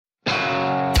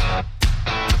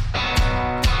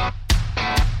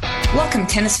Welcome,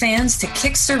 tennis fans, to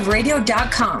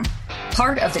KickServeRadio.com,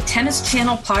 part of the Tennis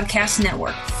Channel Podcast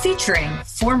Network, featuring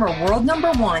former world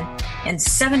number one and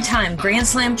 7-time Grand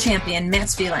Slam champion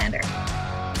Mats Wilander,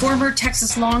 former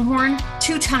Texas Longhorn,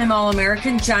 2-time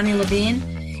All-American Johnny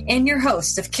Levine, and your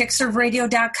host of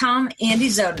KickServeRadio.com, Andy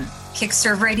Zoden.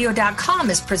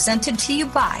 KickServeRadio.com is presented to you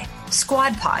by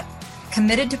SquadPod,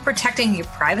 committed to protecting your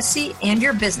privacy and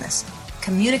your business.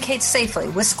 Communicate safely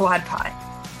with SquadPod.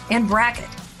 And Bracket,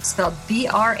 spelled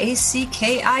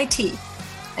B-R-A-C-K-I-T,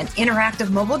 an interactive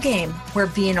mobile game where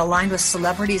being aligned with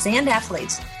celebrities and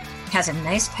athletes has a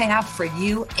nice payoff for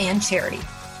you and charity.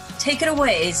 Take it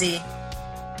away, AZ.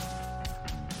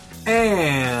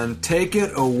 And take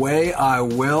it away I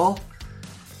will.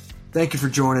 Thank you for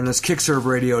joining us,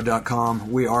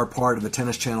 KickServeRadio.com. We are part of the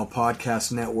Tennis Channel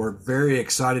Podcast Network. Very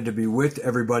excited to be with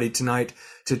everybody tonight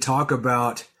to talk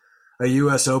about a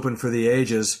U.S. Open for the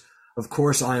ages. Of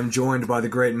course, I am joined by the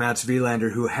great Mats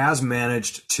Wilander, who has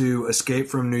managed to escape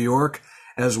from New York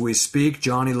as we speak.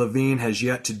 Johnny Levine has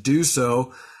yet to do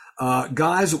so.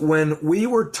 Guys, when we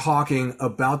were talking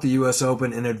about the U.S.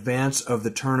 Open in advance of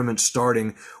the tournament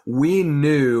starting, we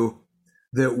knew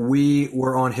that we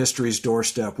were on history's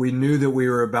doorstep. We knew that we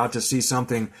were about to see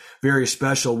something very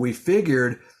special. We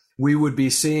figured we would be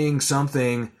seeing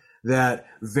something that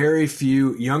very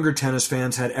few younger tennis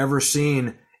fans had ever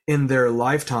seen in their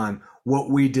lifetime. What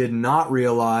we did not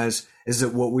realize is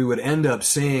that what we would end up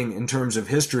seeing in terms of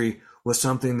history was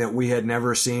something that we had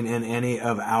never seen in any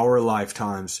of our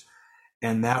lifetimes.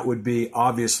 And that would be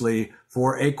obviously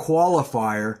for a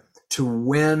qualifier to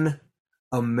win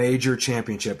a major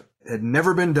championship. It had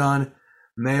never been done,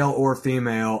 male or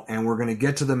female, and we're going to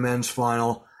get to the men's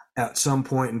final at some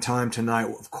point in time tonight,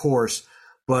 of course.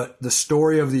 But the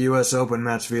story of the U.S. Open,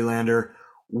 Mats Wilander,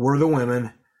 were the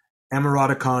women, Emma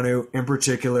Raducanu in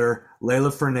particular,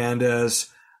 Leylah Fernandez.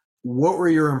 What were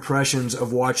your impressions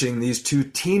of watching these two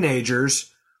teenagers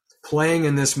playing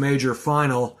in this major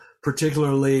final,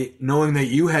 particularly knowing that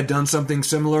you had done something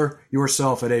similar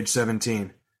yourself at age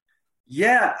 17?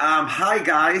 Yeah. Hi,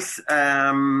 guys.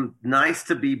 Nice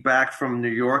to be back from New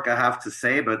York, I have to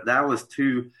say, but that was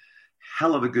 2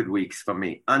 hell of a good weeks for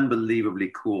me.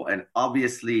 Unbelievably cool. And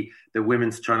obviously the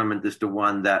women's tournament is the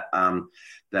one that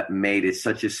made it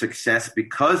such a success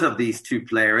because of these two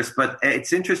players. But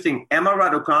it's interesting. Emma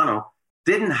Raducanu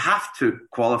didn't have to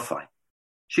qualify.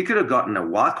 She could have gotten a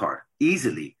wild card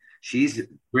easily. She's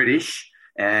British,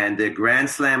 and the Grand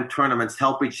Slam tournaments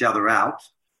help each other out.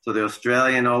 So the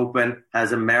Australian Open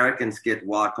has Americans get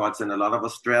wildcards, and a lot of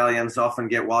Australians often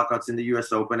get wildcards in the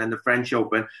US Open and the French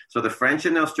Open. So the French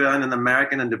and the Australian and the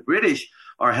American and the British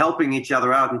are helping each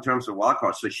other out in terms of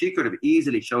wildcards. So she could have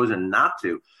easily chosen not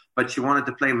to, but she wanted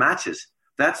to play matches.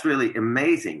 That's really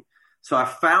amazing. So I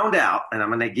found out, and I'm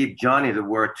going to give Johnny the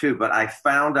word too, but I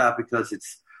found out because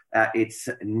it's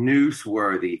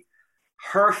newsworthy.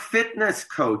 Her fitness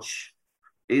coach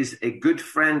is a good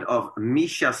friend of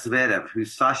Misha Zverev,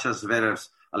 who's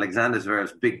Alexander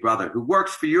Zverev's big brother, who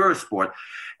works for Eurosport.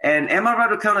 And Emma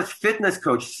Raducanu's fitness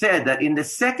coach said that in the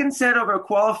second set of her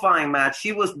qualifying match,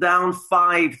 she was down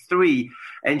 5-3,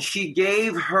 and she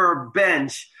gave her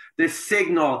bench the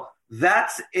signal,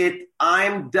 that's it,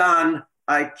 I'm done,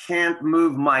 I can't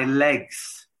move my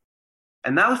legs.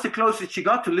 And that was the closest she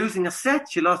got to losing a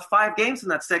set. She lost 5 games in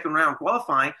that second round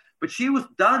qualifying, but she was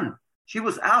done. She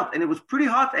was out, and it was pretty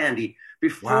hot, Andy,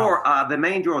 before the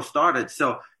main draw started.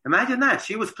 So imagine that.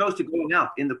 She was close to going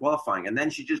out in the qualifying, and then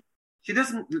she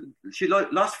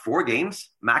lost 4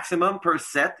 games maximum per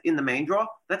set in the main draw.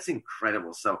 That's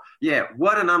incredible. So, yeah,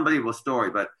 what an unbelievable story.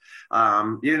 But,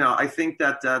 I think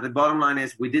that the bottom line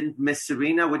is we didn't miss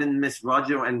Serena, we didn't miss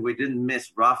Roger, and we didn't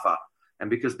miss Rafa. And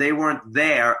because they weren't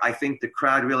there, I think the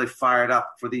crowd really fired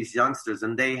up for these youngsters,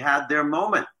 and they had their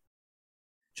moment.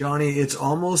 Johnny, it's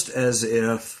almost as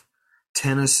if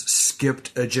tennis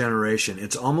skipped a generation.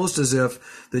 It's almost as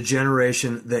if the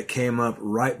generation that came up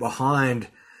right behind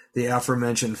the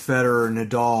aforementioned Federer,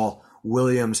 Nadal,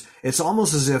 Williams, it's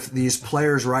almost as if these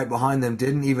players right behind them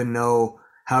didn't even know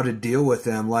how to deal with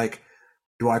them. Like,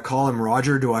 do I call him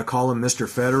Roger? Do I call him Mr.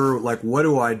 Federer? Like, what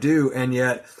do I do? And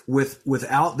yet,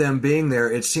 without them being there,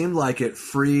 it seemed like it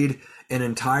freed an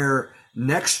entire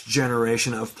next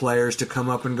generation of players to come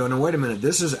up and go, no, wait a minute,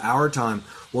 this is our time.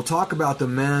 We'll talk about the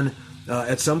men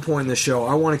at some point in the show.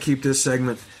 I want to keep this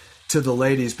segment to the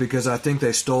ladies because I think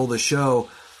they stole the show.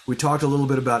 We talked a little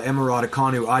bit about Emma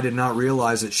Raducanu. I did not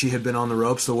realize that she had been on the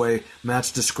ropes the way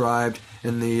Matt's described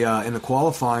in the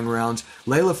qualifying rounds.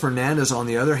 Leylah Fernandez, on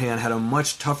the other hand, had a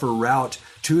much tougher route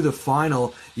to the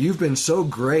final. You've been so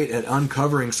great at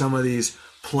uncovering some of these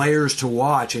players to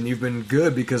watch, and you've been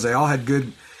good because they all had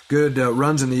good good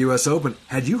runs in the U.S. Open.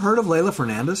 Had you heard of Leylah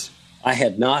Fernandez? I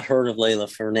had not heard of Leylah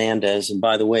Fernandez. And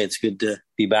by the way, it's good to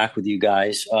be back with you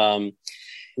guys.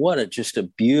 Just a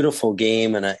beautiful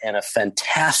game and a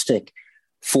fantastic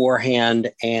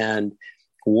forehand. And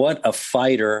what a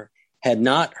fighter. Had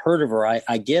not heard of her.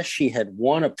 I guess she had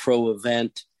won a pro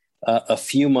event a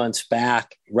few months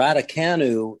back.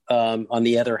 Raducanu, on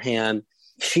the other hand,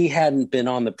 she hadn't been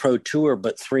on the pro tour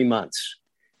but 3 months.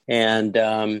 And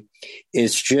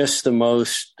it's just the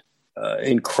most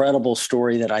incredible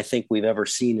story that I think we've ever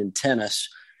seen in tennis,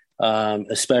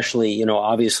 especially,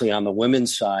 obviously on the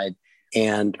women's side.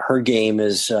 And her game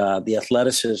is the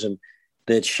athleticism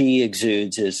that she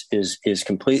exudes is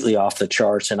completely off the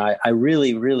charts. And I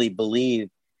really, really believe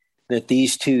that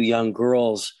these two young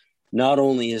girls, not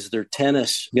only is their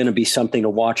tennis going to be something to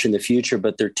watch in the future,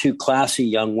 but they're two classy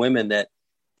young women that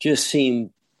just seem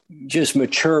just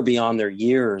mature beyond their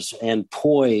years and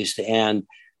poised, and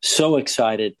so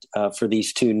excited for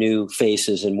these two new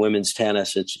faces in women's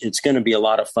tennis. It's going to be a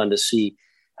lot of fun to see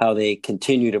how they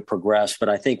continue to progress. But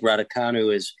I think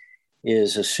Raducanu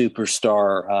is a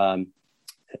superstar,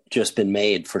 just been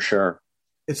made for sure.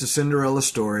 It's a Cinderella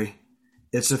story.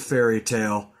 It's a fairy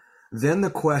tale. Then the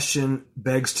question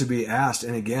begs to be asked.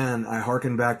 And again, I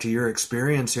hearken back to your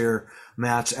experience here,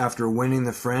 Mats, after winning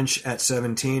the French at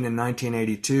 17 in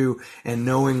 1982 and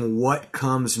knowing what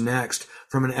comes next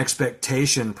from an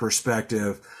expectation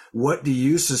perspective. What do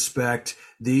you suspect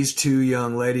these two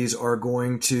young ladies are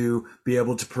going to be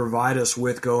able to provide us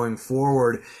with going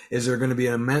forward? Is there going to be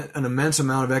an immense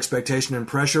amount of expectation and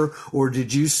pressure, or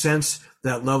did you sense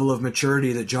that level of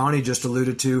maturity that Johnny just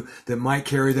alluded to that might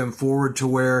carry them forward to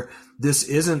where this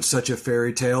isn't such a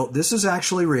fairy tale? This is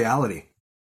actually reality.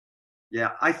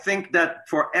 Yeah, I think that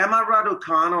for Emma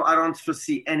Raducanu, I don't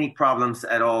foresee any problems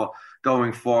at all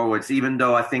going forwards, even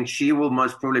though I think she will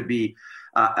most probably be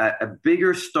a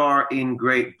bigger star in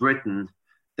Great Britain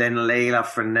than Leylah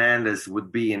Fernandez would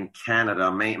be in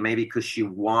Canada. Maybe because she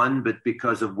won, but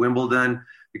because of Wimbledon,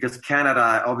 because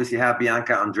Canada obviously have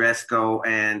Bianca Andreescu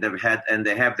and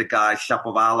they have the guys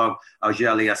Shapovalov,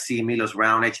 Auger-Aliassime, Milos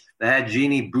Raonic. They had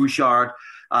Jeannie Bouchard.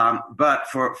 But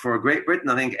for Great Britain,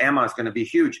 I think Emma is going to be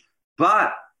huge.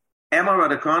 But Emma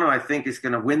Raducanu, I think, is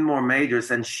going to win more majors,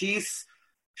 and she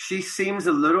seems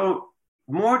a little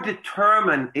more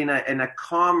determined in a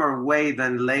calmer way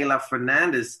than Leylah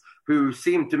Fernandez, who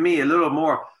seemed to me a little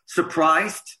more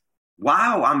surprised.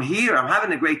 Wow, I'm here. I'm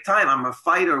having a great time. I'm a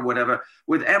fighter, whatever.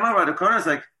 With Emma Raducanu, it's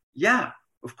like, yeah,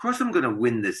 of course I'm going to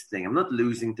win this thing. I'm not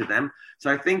losing to them.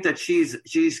 So I think that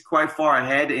she's quite far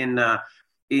ahead in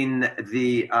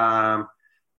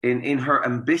her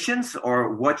ambitions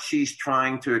or what she's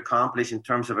trying to accomplish in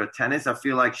terms of her tennis. I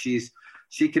feel like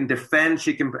she can defend,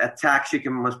 she can attack, she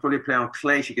can most probably play on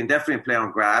clay, she can definitely play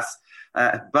on grass.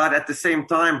 But at the same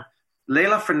time,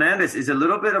 Leylah Fernandez is a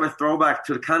little bit of a throwback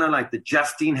to kind of like the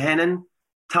Justine Henin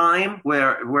time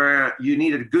where you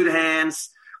needed good hands,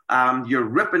 you're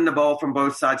ripping the ball from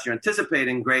both sides, you're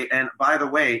anticipating great. And by the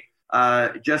way,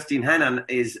 Justine Henin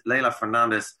is Leylah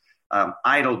Fernandez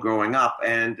idol growing up,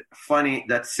 and funny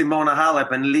that Simona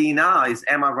Halep and Li Na is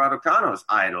Emma Raducanu's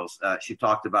idols. She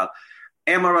talked about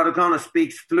Emma Raducanu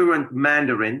speaks fluent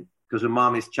Mandarin because her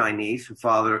mom is Chinese, her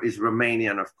father is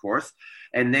Romanian, of course,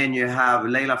 and then you have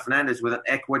Leylah Fernandez with an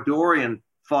Ecuadorian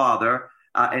father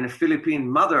and a Philippine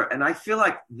mother, and I feel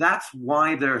like that's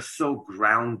why they're so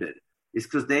grounded, is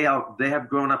because they have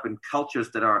grown up in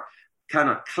cultures that are kind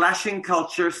of clashing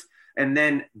cultures. And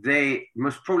then they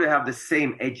must probably have the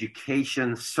same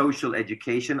education, social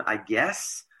education, I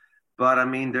guess. But, I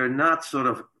mean, they're not sort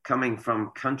of coming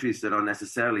from countries that are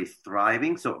necessarily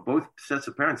thriving. So both sets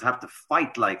of parents have to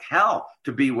fight like hell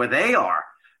to be where they are.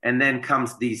 And then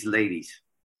comes these ladies.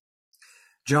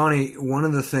 Johnny, one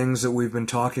of the things that we've been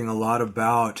talking a lot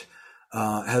about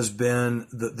has been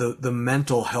the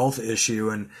mental health issue.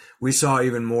 And we saw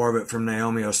even more of it from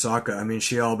Naomi Osaka. I mean,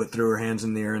 she all but threw her hands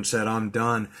in the air and said, I'm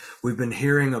done. We've been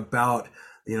hearing about,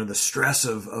 the stress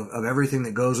of everything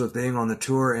that goes with being on the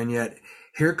tour. And yet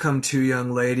here come two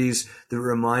young ladies that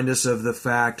remind us of the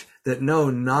fact that no,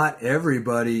 not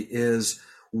everybody is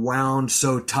wound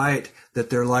so tight that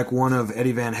they're like one of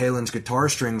Eddie Van Halen's guitar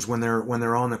strings when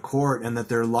they're on the court, and that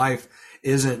their life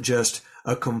isn't just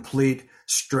a complete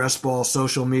stress ball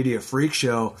social media freak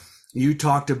show. You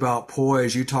talked about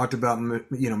poise. You talked about,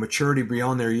 maturity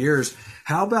beyond their years.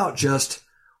 How about just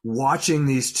watching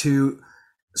these two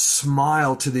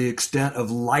smile to the extent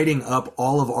of lighting up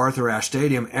all of Arthur Ashe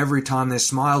Stadium every time they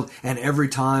smiled, and every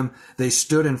time they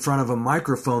stood in front of a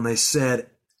microphone, they said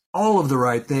all of the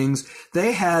right things.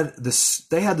 They had the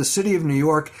city of New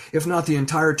York, if not the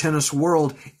entire tennis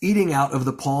world, eating out of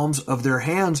the palms of their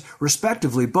hands,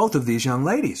 respectively, both of these young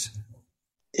ladies.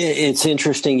 It's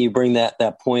interesting you bring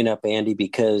that point up, Andy,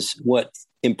 because what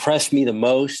impressed me the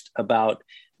most about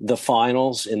the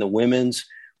finals in the women's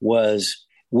was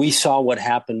we saw what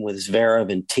happened with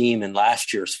Zverev and Thiem in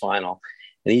last year's final.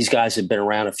 And these guys had been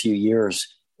around a few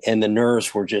years, and the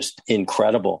nerves were just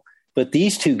incredible. But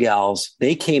these two gals,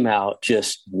 they came out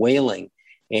just wailing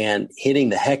and hitting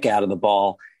the heck out of the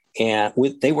ball, and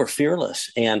they were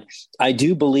fearless. And I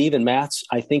do believe, and Mats,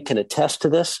 I think, can attest to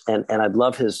this, and I'd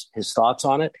love his thoughts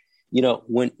on it. You know,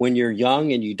 when you're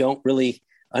young and you don't really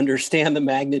understand the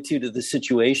magnitude of the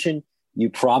situation, you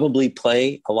probably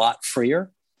play a lot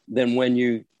freer than when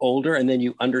you're older, and then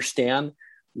you understand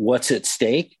what's at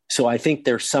stake. So I think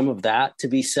there's some of that to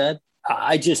be said.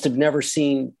 I just have never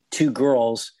seen two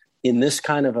girls in this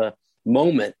kind of a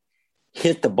moment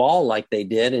hit the ball like they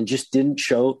did and just didn't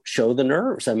show the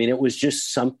nerves. I mean, it was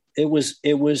just it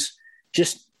was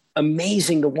just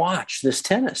amazing to watch this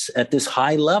tennis at this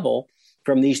high level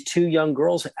from these two young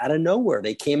girls out of nowhere.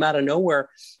 They came out of nowhere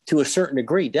to a certain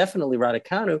degree. Definitely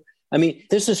Raducanu. I mean,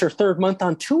 this is her third month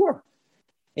on tour,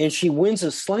 and she wins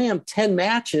a slam, 10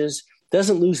 matches,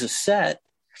 doesn't lose a set.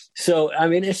 So, I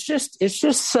mean, it's just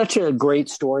such a great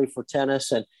story for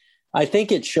tennis. And I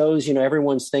think it shows, you know,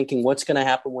 everyone's thinking what's going to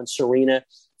happen when Serena,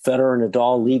 Federer, and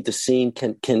Nadal leave the scene.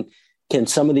 Can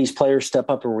some of these players step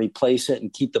up and replace it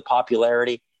and keep the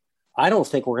popularity? I don't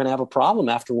think we're going to have a problem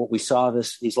after what we saw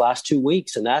these last 2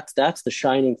 weeks. And that's the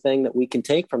shining thing that we can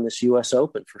take from this U.S.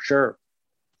 Open for sure.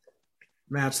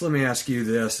 Mats, let me ask you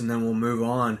this, and then we'll move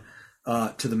on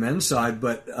to the men's side.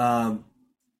 But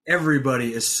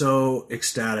everybody is so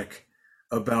ecstatic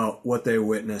about what they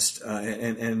witnessed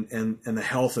and the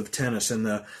health of tennis and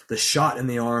the shot in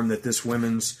the arm that this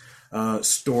women's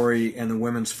story and the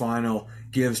women's final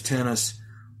gives tennis.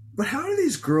 But how do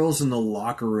these girls in the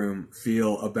locker room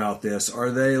feel about this?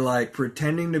 Are they like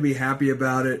pretending to be happy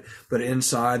about it, but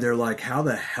inside they're like, how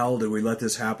the hell did we let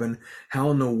this happen?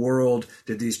 How in the world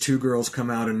did these two girls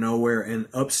come out of nowhere and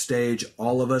upstage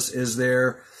all of us? Is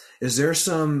there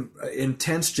some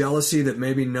intense jealousy that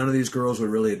maybe none of these girls would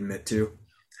really admit to?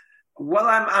 Well,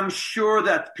 I'm sure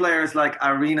that players like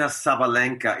Aryna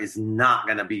Sabalenka is not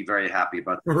going to be very happy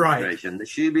about the situation. Right.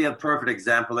 She'd be a perfect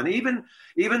example. And even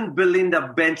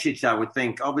Belinda Bencic, I would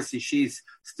think. Obviously, she's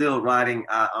still riding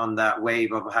on that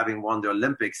wave of having won the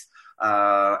Olympics,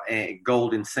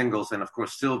 gold in singles and, of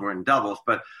course, silver in doubles.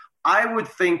 But I would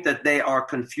think that they are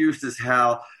confused as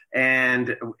hell.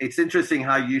 And it's interesting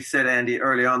how you said, Andy,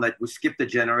 early on that we skipped a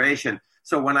generation.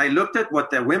 So when I looked at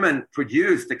what the women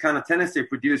produced, the kind of tennis they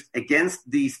produced against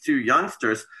these two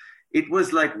youngsters, it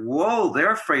was like, whoa,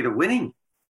 they're afraid of winning.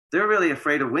 They're really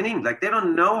afraid of winning. Like, they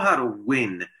don't know how to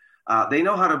win. They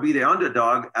know how to be the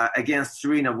underdog against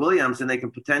Serena Williams, and they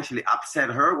can potentially upset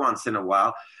her once in a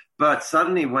while. But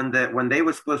suddenly when they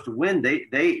were supposed to win,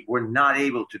 they were not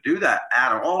able to do that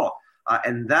at all.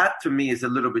 And that, to me, is a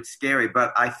little bit scary.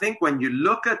 But I think when you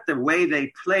look at the way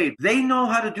they played, they know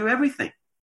how to do everything.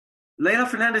 Leylah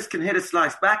Fernandez can hit a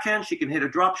slice backhand. She can hit a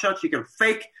drop shot. She can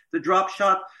fake the drop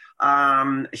shot.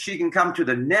 She can come to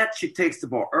the net. She takes the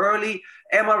ball early.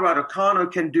 Emma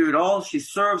Raducanu can do it all. She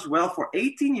serves well. For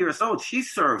 18 years old, she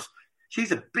serves.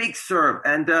 She's a big serve.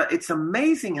 And it's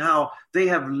amazing how they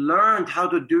have learned how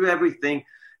to do everything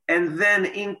and then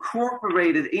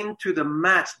incorporate it into the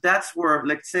match. That's where,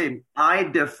 let's say, I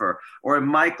differ, or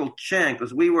Michael Chang,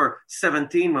 because we were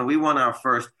 17 when we won our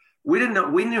first. We didn't know.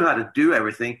 We knew how to do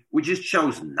everything. We just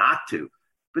chose not to.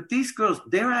 But these girls,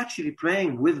 they're actually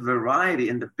playing with variety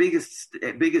in the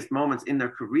biggest moments in their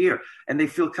career, and they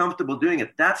feel comfortable doing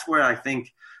it. That's where I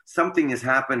think something has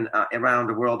happened around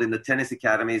the world in the tennis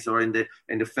academies or in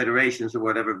the federations or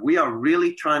whatever. We are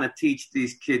really trying to teach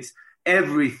these kids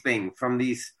everything from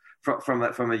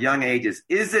a young ages.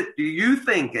 Is it? Do you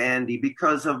think, Andy,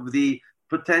 because of the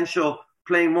potential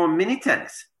playing more mini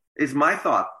tennis? Is my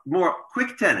thought, more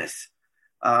quick tennis,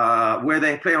 where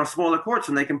they play on smaller courts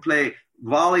and they can play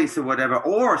volleys or whatever,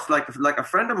 or it's like a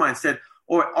friend of mine said,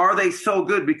 or are they so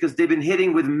good because they've been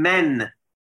hitting with men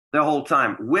the whole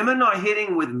time? Women are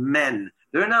hitting with men.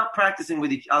 They're not practicing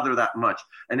with each other that much.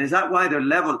 And is that why their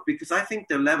level, because I think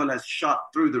their level has shot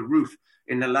through the roof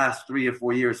in the last 3 or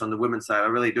 4 years on the women's side. I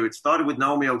really do. It started with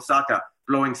Naomi Osaka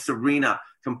blowing Serena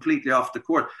completely off the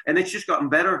court. And it's just gotten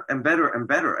better and better and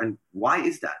better. And why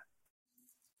is that?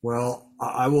 Well,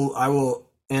 I will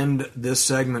end this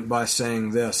segment by saying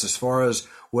this. As far as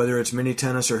whether it's mini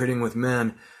tennis or hitting with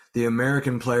men, the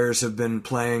American players have been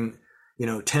playing,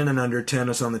 10 and under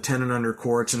tennis on the 10 and under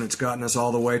courts, and it's gotten us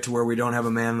all the way to where we don't have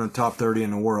a man in the top 30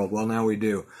 in the world. Well, now we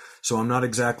do. So I'm not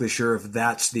exactly sure if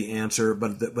that's the answer,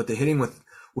 but the hitting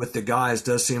with the guys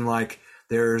does seem like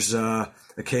there's a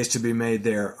case to be made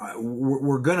there.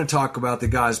 We're going to talk about the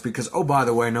guys because, oh, by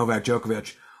the way, Novak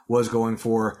Djokovic was going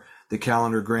for the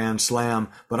calendar Grand Slam.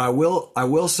 But I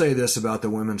will say this about the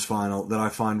women's final that I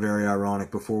find very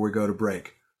ironic before we go to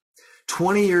break.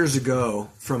 20 years ago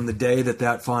from the day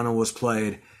that final was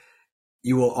played,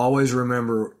 you will always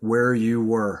remember where you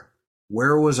were.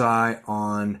 Where was I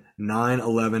on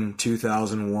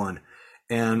 9/11/2001?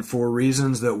 And for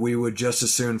reasons that we would just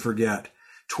as soon forget,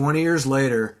 20 years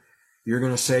later, you're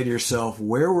going to say to yourself,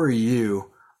 where were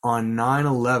you on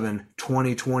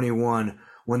 9/11/2021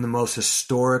 when the most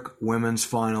historic women's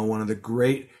final, one of the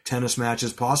great tennis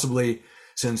matches possibly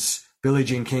since Billie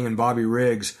Jean King and Bobby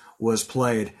Riggs was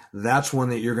played? That's one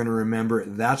that you're going to remember.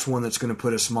 That's one that's going to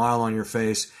put a smile on your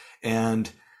face.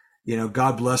 And,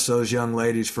 God bless those young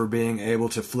ladies for being able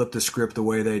to flip the script the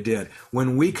way they did.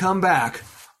 When we come back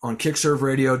on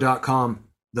kickserveradio.com,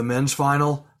 the men's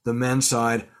final, the men's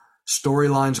side,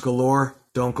 storylines galore.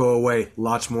 Don't go away.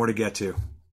 Lots more to get to.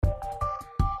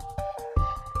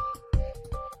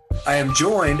 I am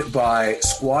joined by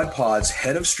Squad Pod's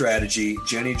head of strategy,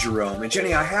 Jenny Jerome. And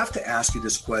Jenny, I have to ask you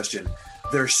this question.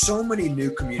 There's so many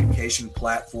new communication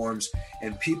platforms,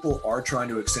 and people are trying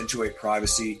to accentuate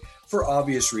privacy for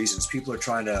obvious reasons. People are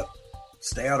trying to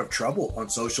stay out of trouble on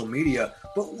social media.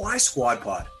 But why Squad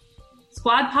Pod?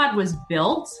 Squad Pod was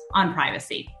built on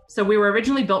privacy. So we were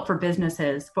originally built for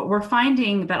businesses, but we're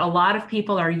finding that a lot of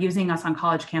people are using us on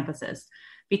college campuses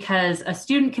because a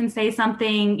student can say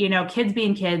something, kids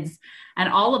being kids,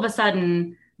 and all of a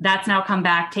sudden that's now come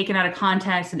back, taken out of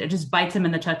context, and it just bites them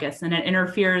in the tuchus, and it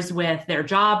interferes with their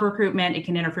job recruitment. It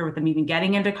can interfere with them even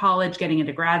getting into college, getting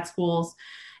into grad schools.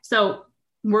 So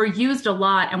we're used a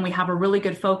lot, and we have a really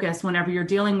good focus whenever you're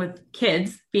dealing with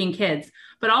kids, being kids,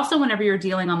 but also whenever you're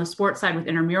dealing on the sports side with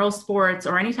intramural sports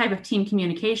or any type of team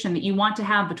communication that you want to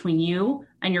have between you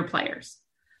and your players.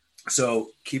 So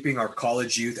keeping our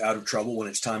college youth out of trouble when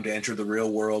it's time to enter the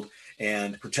real world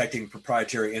and protecting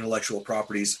proprietary intellectual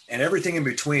properties and everything in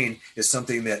between is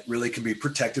something that really can be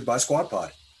protected by Squad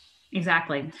Pod.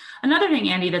 Exactly. Another thing,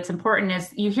 Andy, that's important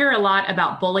is you hear a lot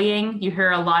about bullying. You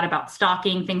hear a lot about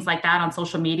stalking, things like that on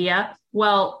social media.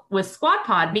 Well, with Squad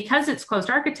Pod, because it's closed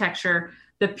architecture,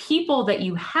 the people that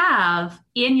you have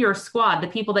in your squad, the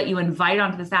people that you invite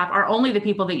onto this app are only the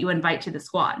people that you invite to the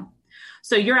squad.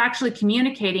 So you're actually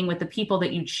communicating with the people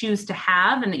that you choose to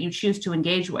have and that you choose to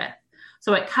engage with.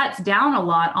 So it cuts down a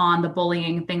lot on the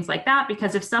bullying and things like that,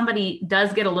 because if somebody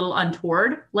does get a little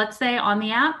untoward, let's say on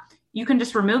the app, you can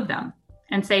just remove them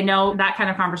and say, no, that kind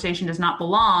of conversation does not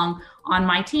belong on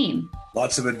my team.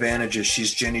 Lots of advantages.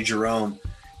 She's Jenny Jerome.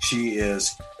 She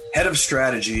is head of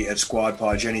strategy at Squad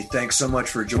Pod. Jenny, thanks so much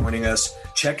for joining us.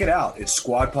 Check it out. It's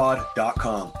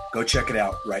squadpod.com. Go check it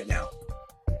out right now.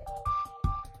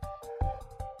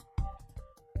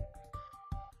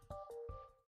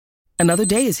 Another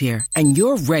day is here, and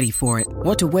you're ready for it.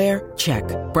 What to wear? Check.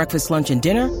 Breakfast, lunch, and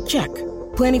dinner? Check.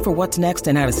 Planning for what's next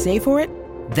and how to save for it?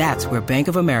 That's where Bank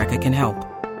of America can help.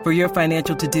 For your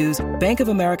financial to-dos, Bank of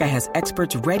America has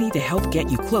experts ready to help get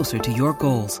you closer to your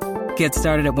goals. Get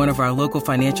started at one of our local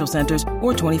financial centers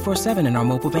or 24/7 in our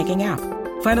mobile banking app.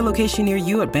 Find a location near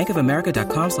you at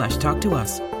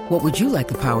bankofamerica.com/talktous. What would you like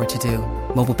the power to do?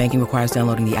 Mobile banking requires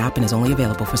downloading the app and is only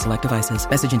available for select devices.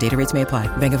 Message and data rates may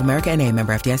apply. Bank of America NA,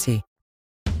 member FDIC.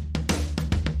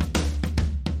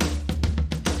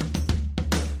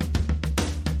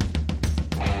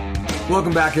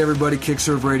 Welcome back, everybody.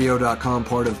 KickServeRadio.com,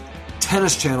 part of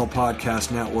Tennis Channel Podcast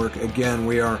Network. Again,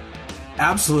 we are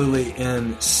absolutely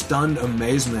in stunned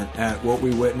amazement at what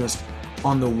we witnessed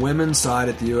on the women's side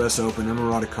at the U.S. Open. Emma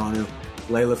Raducanu,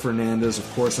 Leylah Fernandez. Of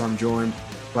course, I'm joined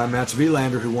by Mats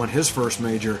Wilander, who won his first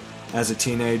major as a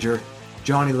teenager.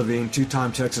 Johnny Levine,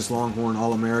 two-time Texas Longhorn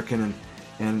All-American.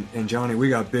 And Johnny,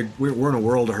 we're in a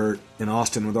world of hurt in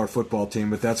Austin with our football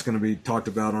team, but that's going to be talked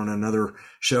about on another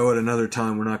show at another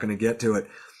time. We're not going to get to it.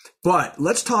 But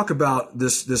let's talk about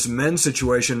this men's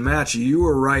situation. Match, you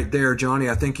were right there. Johnny,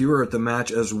 I think you were at the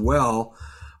match as well.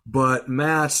 But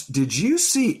Match, did you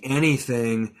see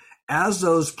anything as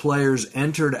those players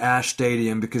entered Ash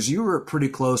Stadium, because you were at pretty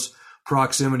close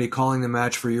proximity calling the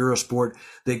match for Eurosport,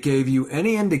 that gave you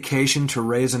any indication to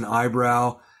raise an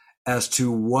eyebrow as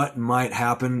to what might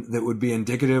happen that would be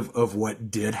indicative of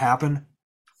what did happen?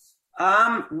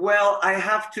 Well, I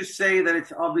have to say that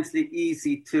it's obviously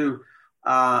easy to,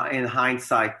 in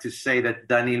hindsight, to say that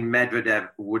Daniil Medvedev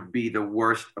would be the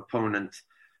worst opponent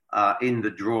in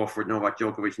the draw for Novak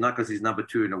Djokovic, not because he's number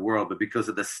 2 in the world, but because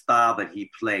of the style that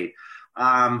he played.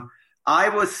 I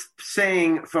was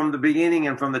saying from the beginning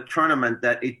and from the tournament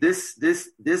that this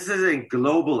is a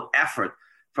global effort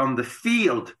from the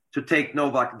field to take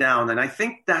Novak down. And I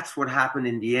think that's what happened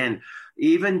in the end.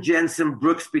 Even Jensen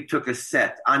Brooksby took a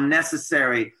set,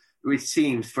 unnecessary, it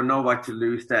seems, for Novak to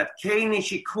lose that. Kei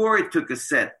Nishikori took a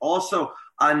set, also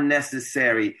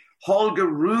unnecessary. Holger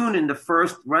Rune in the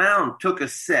first round took a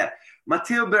set.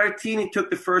 Matteo Berrettini took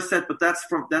the first set, but that's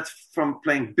from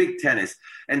playing big tennis,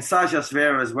 and Sasha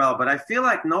Zverev as well. But I feel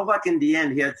like Novak in the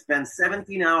end, he had spent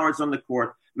 17 hours on the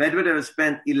court. Medvedev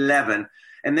spent 11,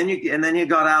 and then you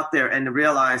got out there and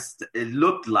realized it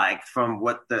looked like, from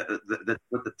what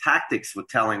the tactics were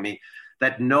telling me,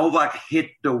 that Novak hit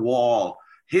the wall,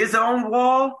 his own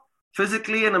wall,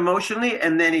 physically and emotionally,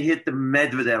 and then he hit the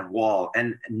Medvedev wall,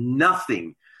 and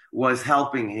nothing was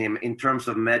helping him in terms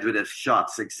of Medvedev's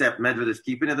shots, except Medvedev's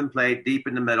keeping it in play deep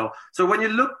in the middle. So when you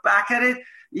look back at it,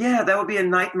 yeah, that would be a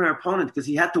nightmare opponent because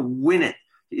he had to win it.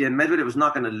 Yeah, Medvedev was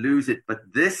not going to lose it. But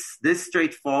this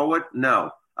straightforward,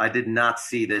 no, I did not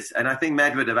see this. And I think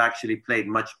Medvedev actually played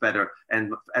much better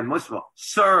and most of all,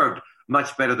 served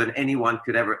much better than anyone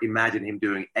could ever imagine him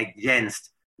doing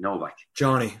against Novak.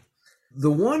 Johnny, the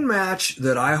one match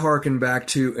that I hearken back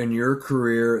to in your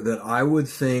career that I would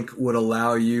think would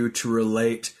allow you to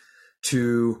relate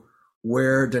to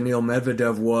where Daniil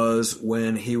Medvedev was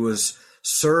when he was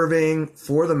serving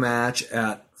for the match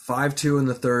at 5-2 in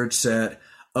the third set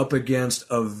up against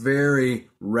a very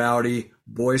rowdy,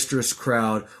 boisterous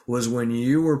crowd was when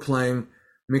you were playing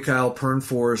Mikhail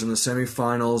Pernfors in the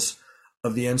semifinals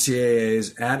of the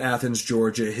NCAAs at Athens,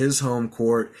 Georgia, his home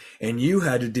court, and you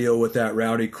had to deal with that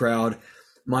rowdy crowd.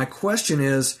 My question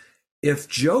is, if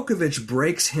Djokovic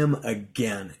breaks him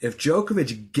again, if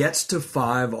Djokovic gets to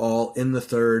 5-all in the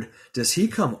third, does he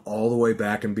come all the way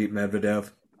back and beat Medvedev?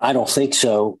 I don't think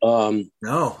so.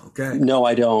 No, okay. No,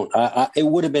 I don't. It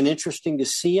would have been interesting to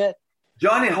see it.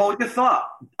 Johnny, hold your thought.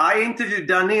 I interviewed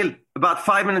Daniil about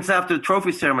 5 minutes after the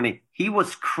trophy ceremony. He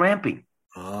was cramping.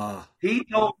 He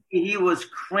told me he was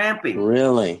cramping.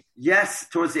 Really? Yes,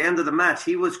 towards the end of the match,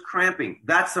 he was cramping.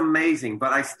 That's amazing,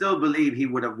 but I still believe he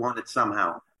would have won it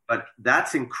somehow. But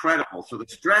that's incredible. So the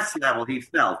stress level he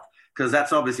felt, because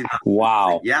that's obviously not.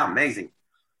 Wow. Yeah, amazing.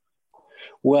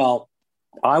 Well,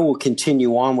 I will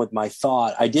continue on with my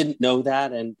thought. I didn't know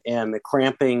that, and the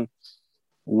cramping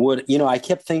would, I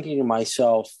kept thinking to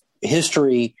myself,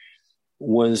 history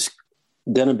was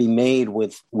going to be made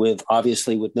with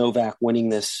obviously with Novak winning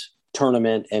this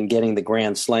tournament and getting the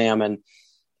Grand Slam. And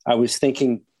I was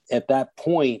thinking at that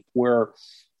point where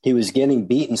he was getting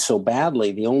beaten so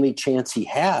badly, the only chance he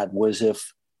had was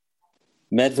if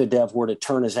Medvedev were to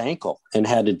turn his ankle and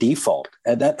had a default.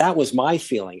 And that was my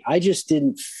feeling. I just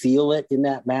didn't feel it in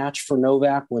that match for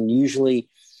Novak, when usually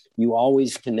you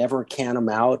always can never count him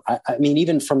out. I mean,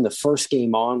 even from the first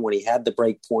game on, when he had the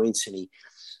break points and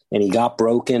he got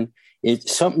broken,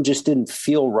 something just didn't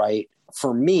feel right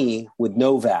for me with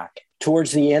Novak.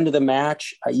 Towards the end of the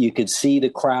match, you could see the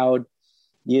crowd,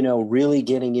 really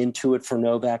getting into it for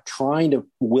Novak, trying to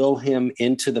will him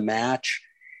into the match,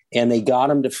 and they got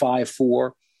him to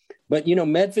 5-4. But,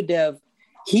 Medvedev,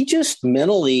 he just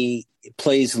mentally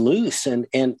plays loose, and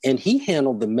he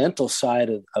handled the mental side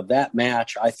of that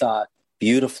match, I thought,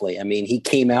 beautifully. I mean, he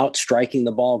came out striking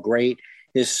the ball great.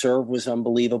 His serve was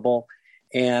unbelievable.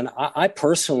 And I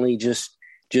personally just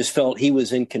felt he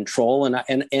was in control,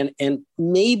 and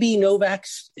maybe Novak,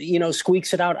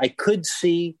 squeaks it out. I could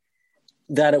see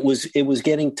that it was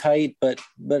getting tight, but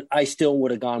I still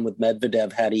would have gone with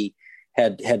Medvedev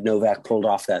had Novak pulled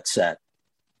off that set.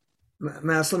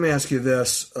 Mats, let me ask you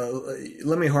this.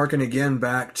 Let me hearken again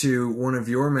back to one of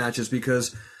your matches,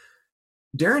 because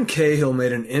Darren Cahill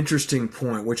made an interesting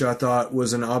point, which I thought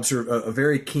was a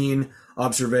very keen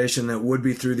observation that would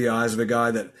be through the eyes of a guy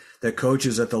that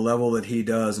coaches at the level that he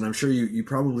does. And I'm sure you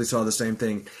probably saw the same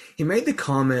thing. He made the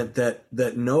comment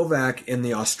that Novak in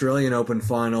the Australian Open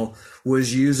final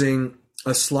was using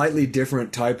a slightly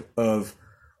different type of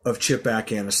chip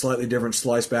backhand, a slightly different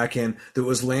slice backhand that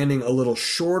was landing a little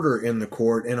shorter in the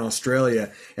court in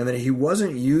Australia, and that he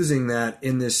wasn't using that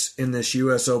in this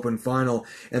US Open final,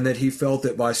 and that he felt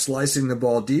that by slicing the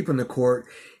ball deep in the court,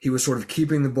 he was sort of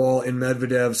keeping the ball in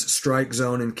Medvedev's strike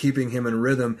zone and keeping him in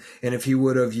rhythm. And if he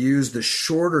would have used the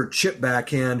shorter chip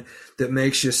backhand that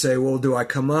makes you say, well, do I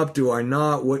come up? Do I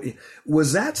not? What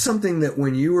was that something that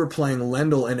when you were playing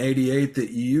Lendl in 88 that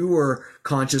you were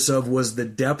conscious of, was the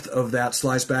depth of that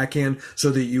slice backhand, so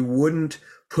that you wouldn't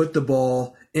put the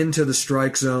ball into the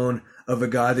strike zone of a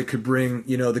guy that could bring,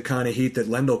 the kind of heat that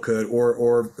Lendl could,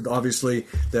 or obviously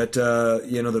that, that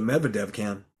Medvedev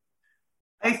can.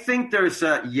 I think there's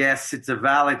yes, it's a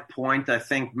valid point. I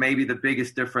think maybe the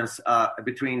biggest difference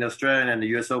between the Australian and the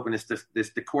US Open is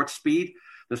the court speed.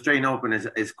 The Australian Open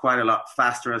is quite a lot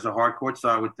faster as a hard court, so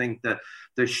I would think that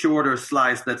the shorter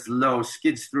slice that's low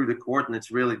skids through the court, and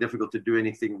it's really difficult to do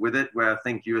anything with it. Where I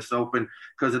think US Open,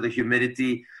 because of the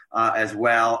humidity as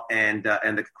well, and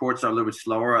the courts are a little bit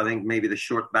slower, I think maybe the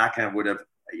short backhand would have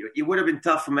been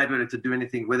tough for Medvedev to do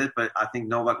anything with it. But I think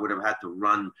Novak would have had to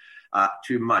run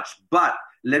too much. But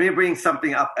let me bring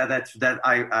something up that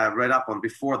I read up on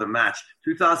before the match.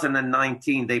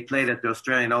 2019, they played at the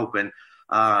Australian Open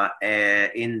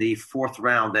in the fourth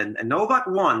round, and Novak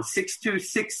won 6-2,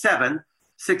 6-7,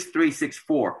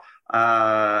 6-3,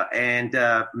 6-4. And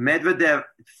Medvedev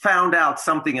found out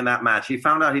something in that match. He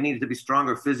found out he needed to be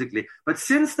stronger physically. But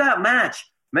since that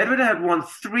match, Medvedev had won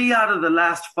 3 out of the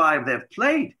last 5 they've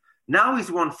played. Now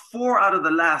he's won 4 out of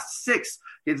the last 6.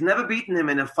 He's never beaten him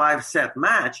in a 5-set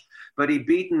match, but he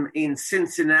beat him in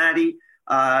Cincinnati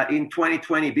in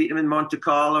 2020, beat him in Monte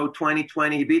Carlo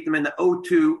 2020. He beat him in the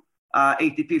O2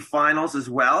 ATP finals as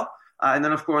well. And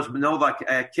then, of course,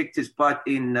 Novak kicked his butt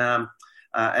in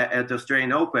at the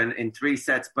Australian Open in 3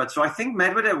 sets. But so I think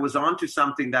Medvedev was onto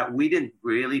something that we didn't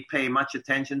really pay much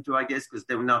attention to, I guess, because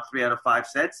they were not 3 out of 5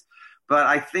 sets. But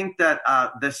I think that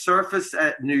the surface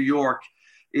at New York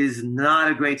is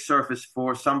not a great surface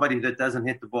for somebody that doesn't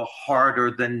hit the ball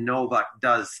harder than Novak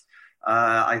does.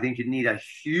 I think you need a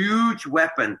huge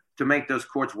weapon to make those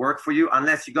courts work for you,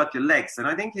 unless you got your legs. And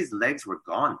I think his legs were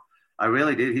gone. I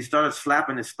really did. He started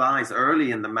slapping his thighs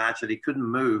early in the match that he couldn't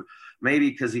move, maybe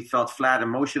because he felt flat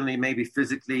emotionally, maybe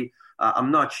physically.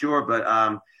 I'm not sure. But,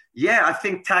 I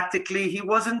think tactically he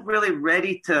wasn't really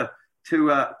ready to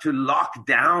lock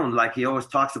down like he always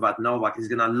talks about Novak. He's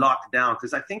going to lock down,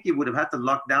 because I think he would have had to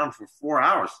lock down for 4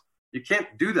 hours. You can't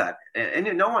do that. And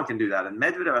no one can do that. And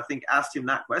Medvedev, I think, asked him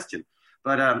that question.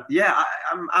 But,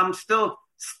 I'm still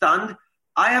stunned.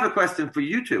 I have a question for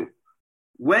you two.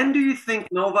 When do you think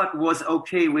Novak was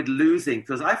okay with losing?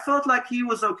 Because I felt like he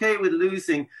was okay with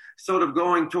losing sort of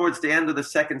going towards the end of the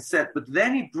second set. But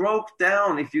then he broke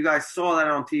down, if you guys saw that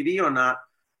on TV or not.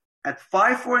 At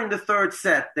 5-4 in the third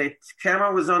set, the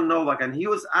camera was on Novak, and he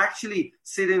was actually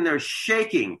sitting there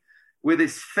shaking with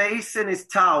his face in his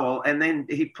towel, and then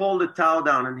he pulled the towel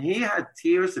down, and he had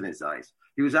tears in his eyes.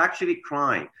 He was actually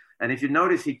crying. And if you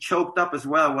notice, he choked up as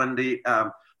well when the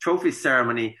trophy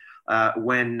ceremony,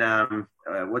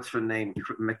 what's her name?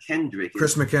 McKendrick.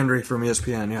 Chris McKendrick from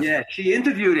ESPN, yeah. Yeah, she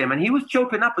interviewed him, and he was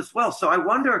choking up as well. So I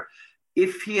wonder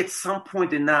if he at some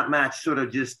point in that match sort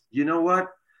of just, you know what?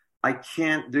 I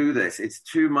can't do this. It's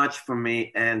too much for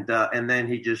me. And then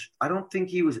he just, I don't think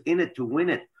he was in it to win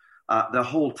it the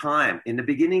whole time. In the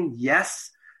beginning, yes.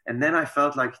 And then I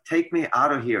felt like, take me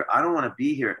out of here. I don't want to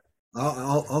be here.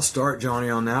 I'll start, Johnny,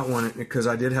 on that one, because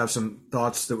I did have some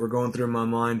thoughts that were going through my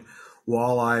mind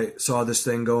while I saw this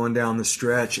thing going down the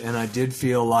stretch. And I did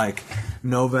feel like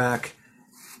Novak,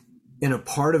 in a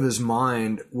part of his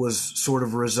mind, was sort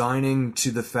of resigning to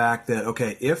the fact that,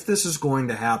 okay, if this is going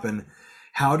to happen,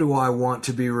 how do I want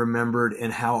to be remembered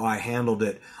and how I handled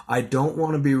it? I don't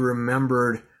want to be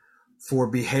remembered for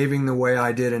behaving the way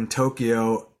I did in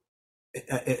Tokyo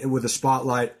with a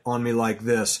spotlight on me like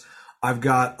this. I've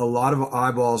got a lot of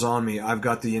eyeballs on me. I've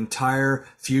got the entire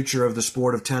future of the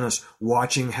sport of tennis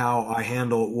watching how I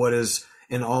handle what is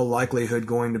in all likelihood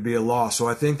going to be a loss. So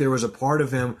I think there was a part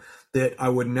of him that I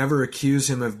would never accuse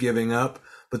him of giving up,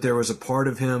 but there was a part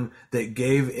of him that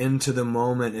gave into the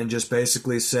moment and just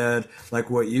basically said, like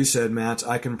what you said, Mats,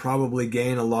 I can probably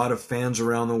gain a lot of fans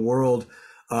around the world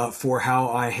for how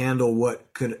I handle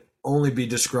what could only be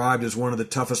described as one of the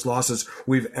toughest losses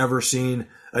we've ever seen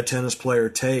a tennis player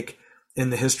take in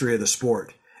the history of the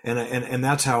sport. And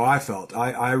that's how I felt.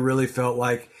 I really felt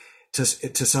like to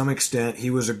some extent he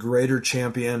was a greater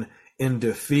champion in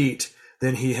defeat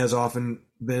than he has often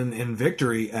been in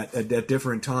victory at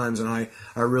different times. And I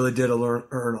really did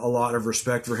earn a lot of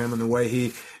respect for him and the way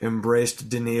he embraced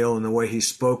Daniil and the way he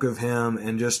spoke of him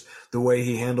and just the way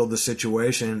he handled the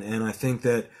situation. And I think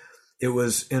that it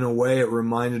was, in a way, it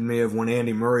reminded me of when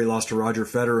Andy Murray lost to Roger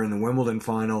Federer in the Wimbledon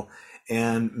final.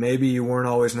 And maybe you weren't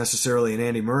always necessarily an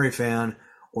Andy Murray fan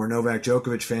or Novak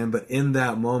Djokovic fan, but in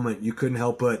that moment, you couldn't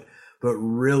help but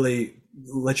really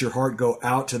let your heart go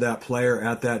out to that player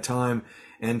at that time.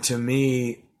 And to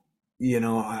me,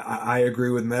 I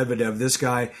agree with Medvedev. This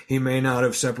guy, he may not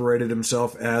have separated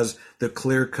himself as the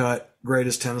clear-cut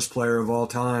greatest tennis player of all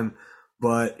time,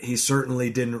 but he certainly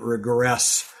didn't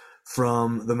regress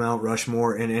from the Mount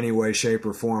Rushmore in any way, shape,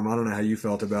 or form. I don't know how you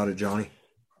felt about it, Johnny.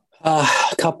 A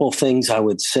couple things I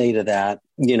would say to that.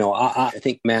 I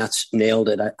think Matt's nailed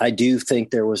it. I do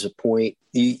think there was a point,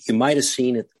 you might have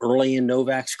seen it early in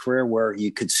Novak's career where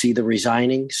you could see the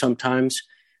resigning sometimes,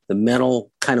 the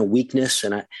mental kind of weakness.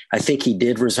 And I think he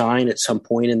did resign at some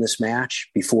point in this match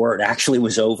before it actually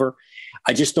was over.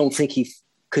 I just don't think he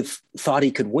thought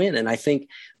he could win. And I think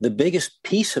the biggest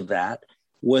piece of that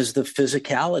was the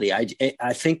physicality.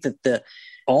 I think that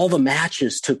all the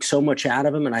matches took so much out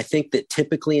of him. And I think that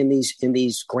typically in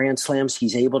these Grand Slams,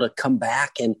 he's able to come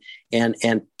back and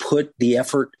put the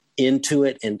effort into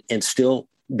it and still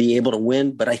be able to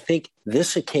win. But I think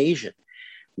this occasion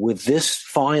with this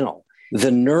final,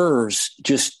 the nerves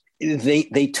just,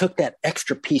 they took that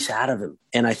extra piece out of him.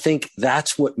 And I think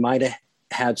that's what might have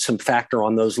had some factor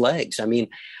on those legs. I mean,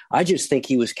 I just think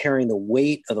he was carrying the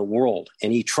weight of the world,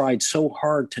 and he tried so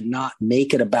hard to not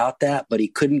make it about that, but he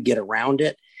couldn't get around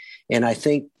it. And I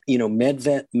think,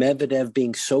 Medvedev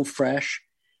being so fresh,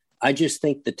 I just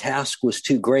think the task was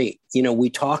too great. We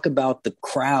talk about the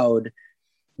crowd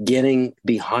getting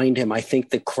behind him. I think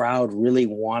the crowd really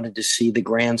wanted to see the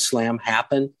Grand Slam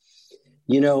happen.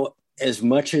 As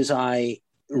much as I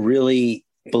really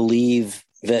believe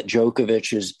that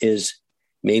Djokovic is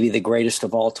maybe the greatest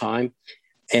of all time,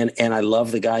 and I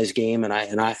love the guy's game, and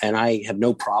I have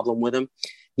no problem with him.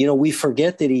 We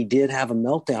forget that he did have a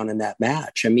meltdown in that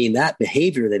match. I mean, that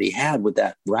behavior that he had with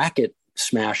that racket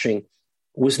smashing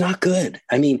was not good.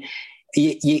 I mean,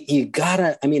 you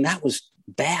gotta. I mean, that was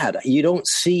bad. You don't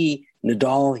see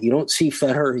Nadal, you don't see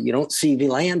Federer, you don't see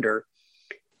Wilander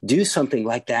do something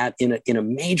like that in a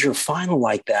major final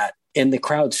like that, and the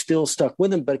crowd still stuck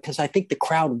with him. But because I think the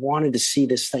crowd wanted to see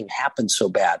this thing happen so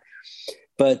bad.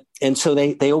 And so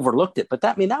they overlooked it. But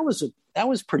that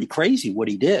was pretty crazy what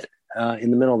he did in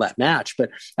the middle of that match.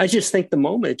 But I just think the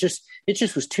moment, it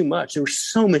just was too much. There were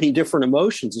so many different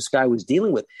emotions this guy was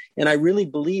dealing with. And I really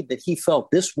believe that he felt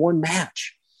this one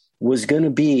match was going to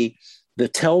be the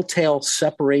telltale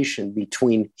separation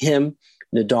between him,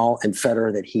 Nadal, and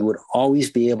Federer, that he would always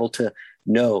be able to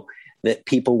know that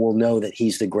people will know that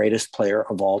he's the greatest player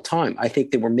of all time. I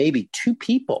think there were maybe two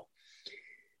people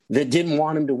that didn't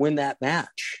want him to win that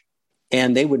match,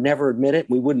 and they would never admit it.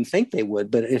 We wouldn't think they would,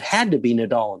 but it had to be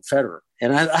Nadal and Federer.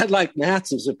 And I'd like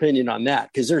Matt's opinion on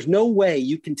that, because there's no way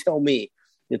you can tell me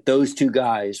that those two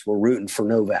guys were rooting for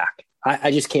Novak.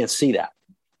 I just can't see that.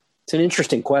 It's an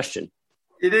interesting question.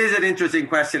 It is an interesting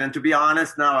question. And to be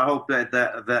honest, now I hope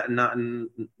that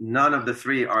none of the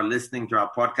three are listening to our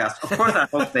podcast. Of course, I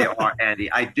hope they are, Andy.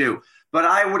 I do. But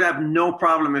I would have no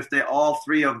problem if all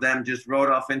three of them just rode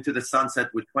off into the sunset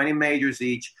with 20 majors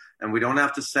each, and we don't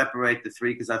have to separate the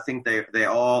three, because I think they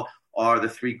all are the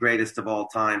three greatest of all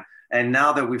time. And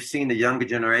now that we've seen the younger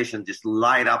generation just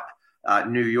light up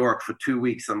New York for 2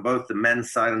 weeks on both the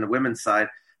men's side and the women's side,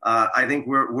 I think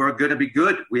we're going to be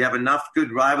good. We have enough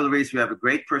good rivalries. We have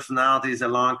great personalities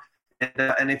along.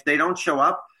 And if they don't show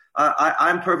up,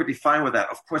 I'm perfectly fine with that.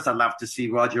 Of course, I'd love to see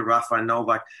Roger, Rafa, and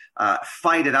Novak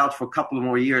fight it out for a couple of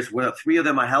more years where three of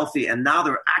them are healthy. And now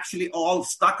they're actually all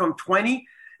stuck on 20.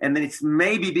 And then it's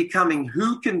maybe becoming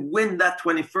who can win that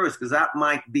 21st, because that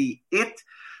might be it.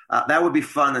 That would be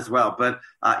fun as well. But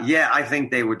I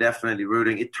think they were definitely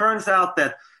rooting. It turns out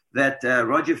that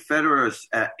Roger Federer's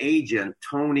agent,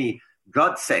 Tony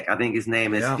Godsick, I think his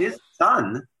name is, his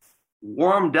son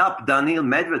warmed up Daniil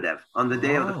Medvedev on the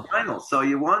day of the final. So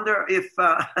you wonder if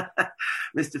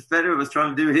Mr. Federer was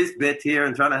trying to do his bit here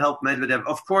and trying to help Medvedev.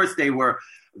 Of course, they were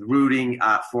rooting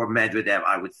for Medvedev,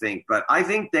 I would think. But I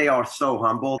think they are so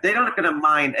humble. They're not going to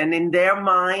mind. And in their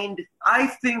mind, I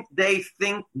think they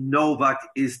think Novak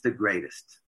is the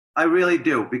greatest. I really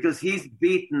do, because he's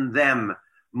beaten them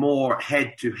more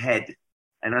head to head.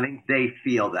 And I think they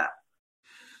feel that.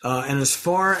 And as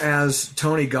far as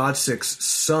Tony Godsick's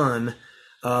son,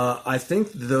 I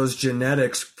think those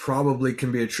genetics probably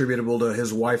can be attributable to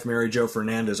his wife, Mary Jo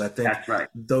Fernandez. I think that's right.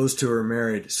 Those two are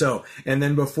married. So, and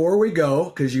then before we go,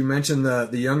 because you mentioned the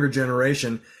younger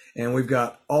generation, and we've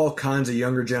got all kinds of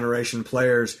younger generation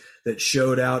players that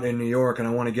showed out in New York, and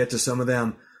I want to get to some of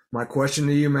them. My question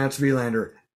to you, Mats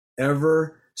Wilander,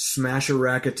 ever smash a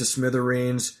racket to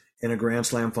smithereens in a Grand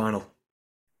Slam final?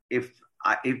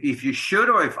 If you should,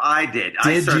 or if I did.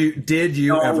 Did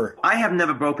you ever? I have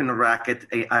never broken a racket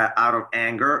out of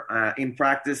anger in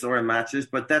practice or in matches,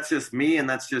 but that's just me, and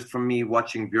that's just from me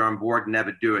watching Bjorn Borg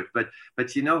never do it.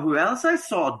 But you know who else I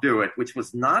saw do it, which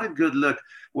was not a good look,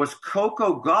 was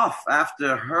Coco Gauff.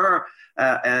 After her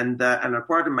and her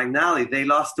partner McNally, they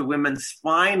lost the women's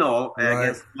final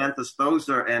against Samantha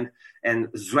Stosur and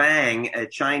Zhang, a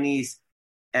Chinese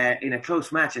in a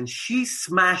close match, and she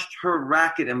smashed her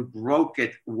racket and broke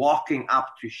it walking up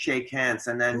to shake hands,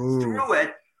 and then threw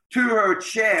it to her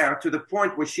chair to the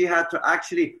point where she had to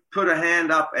actually put her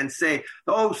hand up and say,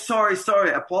 "Oh, sorry,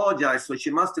 apologize." So she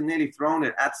must have nearly thrown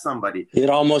it at somebody. It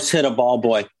almost hit a ball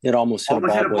boy. They said.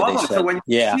 So when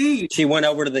she went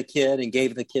over to the kid and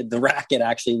gave the kid the racket.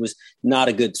 Actually, it was not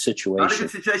a good situation. Not a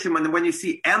good situation when you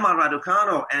see Emma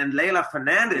Raducanu and Leylah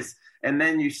Fernandez, and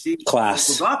then you see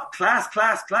class.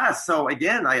 So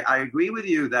again, I agree with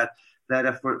you that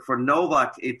for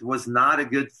Novak it was not a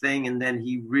good thing, and then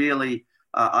he really.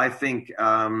 I think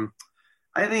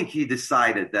he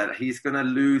decided that he's going to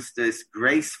lose this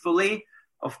gracefully.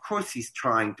 Of course, he's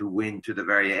trying to win to the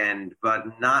very end, but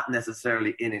not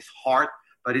necessarily in his heart,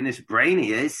 but in his brain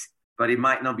he is. But he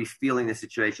might not be feeling the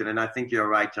situation. And I think you're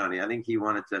right, Johnny. I think he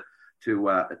wanted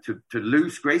to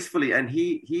lose gracefully, and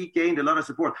he gained a lot of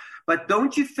support. But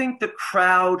don't you think the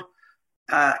crowd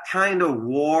kind of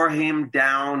wore him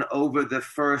down over the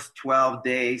first 12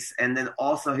 days, and then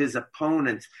also his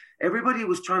opponents? Everybody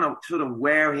was trying to sort of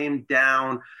wear him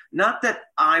down. Not that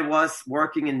I was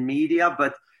working in media,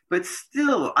 but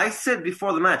still, I said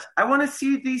before the match, I want to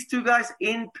see these two guys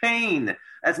in pain,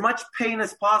 as much pain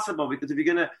as possible, because if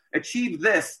you're going to achieve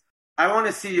this, I want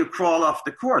to see you crawl off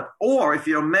the court. Or if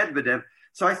you're Medvedev.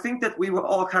 So I think that we were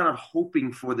all kind of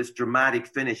hoping for this dramatic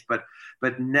finish, but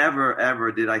never,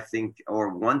 ever did I think or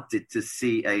wanted to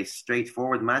see a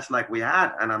straightforward match like we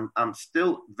had. And I'm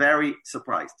still very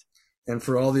surprised. And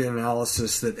for all the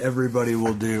analysis that everybody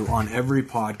will do on every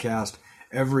podcast,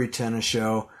 every tennis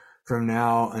show from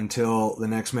now until the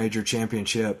next major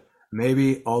championship,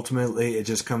 maybe ultimately it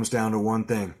just comes down to one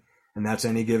thing, and that's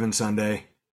any given Sunday,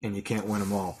 and you can't win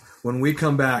them all. When we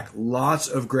come back, lots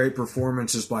of great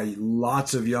performances by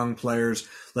lots of young players.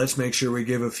 Let's make sure we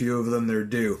give a few of them their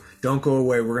due. Don't go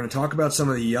away. We're going to talk about some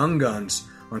of the young guns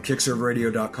on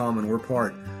kickserveradio.com, and we're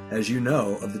part, as you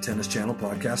know, of the Tennis Channel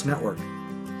Podcast Network.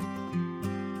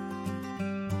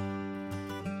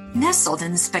 Nestled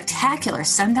in the spectacular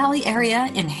Sun Valley area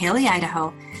in Haley,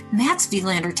 Idaho, Mats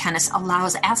Wilander Tennis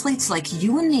allows athletes like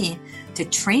you and me to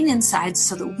train inside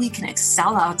so that we can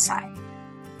excel outside.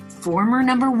 Former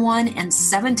number 1 and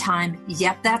 7-time,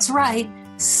 yep, that's right,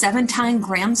 7-time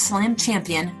Grand Slam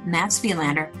champion Mats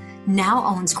Wilander now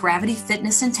owns Gravity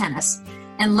Fitness and Tennis.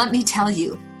 And let me tell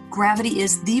you, Gravity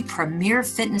is the premier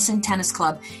fitness and tennis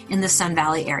club in the Sun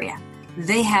Valley area.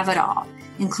 They have it all,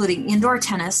 including indoor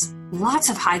tennis, lots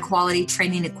of high-quality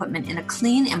training equipment in a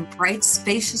clean and bright,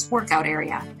 spacious workout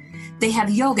area. They have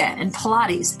yoga and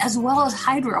Pilates, as well as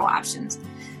hydro options.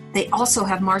 They also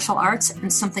have martial arts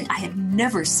and something I have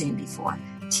never seen before,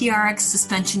 TRX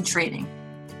suspension training.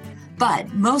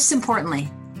 But most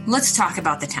importantly, let's talk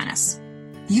about the tennis.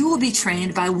 You will be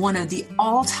trained by one of the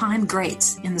all-time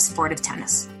greats in the sport of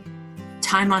tennis.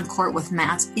 Time on court with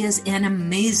Mats is an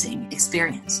amazing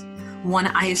experience, one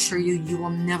I assure you will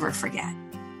never forget.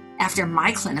 After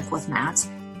my clinic with Mats,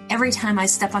 every time I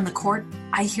step on the court,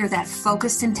 I hear that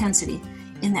focused intensity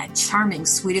in that charming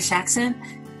Swedish accent,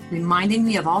 reminding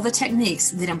me of all the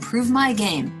techniques that improve my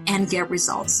game and get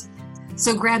results.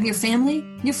 So grab your family,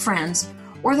 your friends,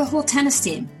 or the whole tennis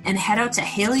team and head out to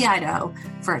Haley, Idaho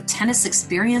for a tennis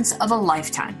experience of a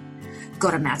lifetime. Go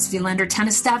to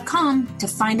MatsWilanderTennis.com to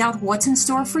find out what's in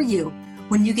store for you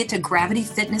when you get to Gravity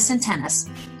Fitness and Tennis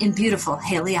in beautiful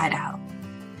Haley, Idaho.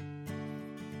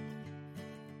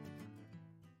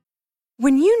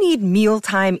 When you need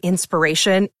mealtime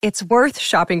inspiration, it's worth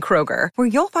shopping Kroger, where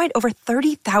you'll find over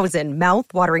 30,000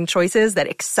 mouth-watering choices that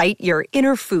excite your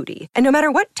inner foodie. And no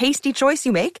matter what tasty choice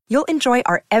you make, you'll enjoy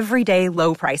our everyday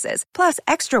low prices, plus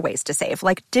extra ways to save,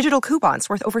 like digital coupons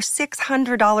worth over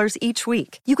 $600 each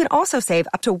week. You can also save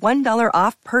up to $1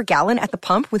 off per gallon at the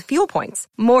pump with fuel points.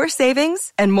 More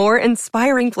savings and more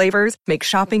inspiring flavors make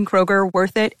shopping Kroger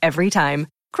worth it every time.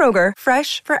 Kroger,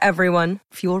 fresh for everyone.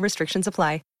 Fuel restrictions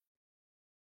apply.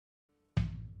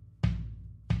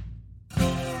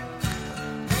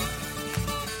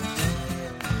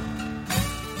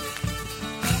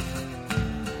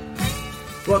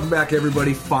 Welcome back,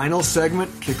 everybody. Final segment,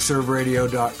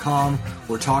 kickserveradio.com.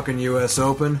 We're talking U.S.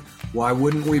 Open. Why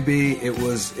wouldn't we be? It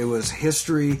was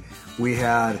history. We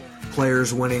had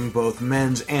players winning both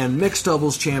men's and mixed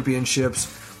doubles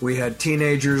championships. We had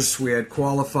teenagers. We had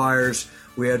qualifiers.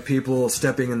 We had people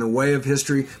stepping in the way of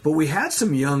history. But we had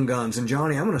some young guns. And,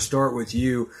 Johnny, I'm going to start with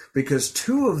you because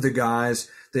two of the guys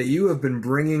that you have been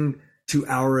bringing to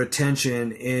our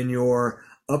attention in your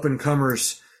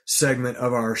up-and-comers segment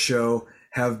of our show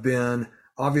have been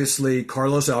obviously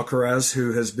Carlos Alcaraz,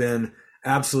 who has been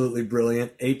absolutely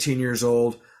brilliant, 18 years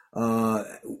old,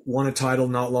 won a title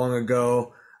not long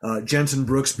ago, Jenson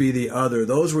Brooksby the other.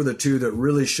 Those were the two that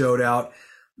really showed out.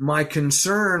 My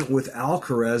concern with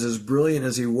Alcaraz, as brilliant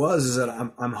as he was, is that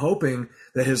I'm hoping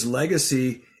that his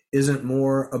legacy isn't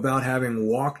more about having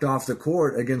walked off the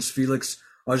court against Felix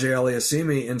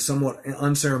Auger-Aliassime in somewhat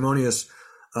unceremonious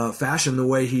fashion the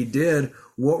way he did.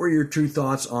 What were your two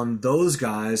thoughts on those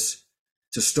guys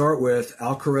to start with,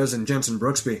 Alcaraz and Jenson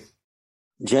Brooksby?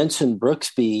 Jenson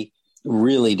Brooksby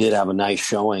really did have a nice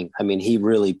showing. I mean, he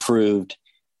really proved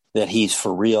that he's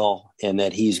for real and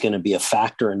that he's going to be a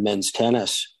factor in men's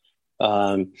tennis.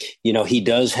 He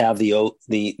does have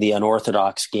the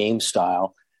unorthodox game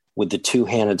style with the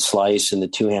two-handed slice and the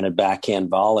two-handed backhand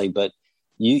volley, but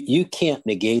you can't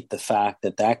negate the fact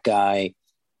that that guy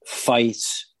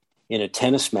fights in a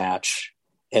tennis match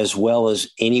as well as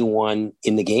anyone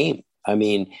in the game. I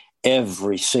mean,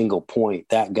 every single point,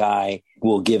 that guy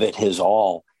will give it his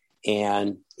all.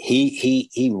 And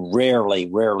he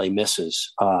rarely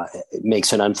misses,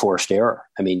 makes an unforced error.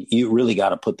 I mean, you really got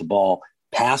to put the ball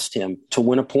past him to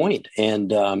win a point.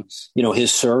 And,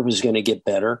 his serve is going to get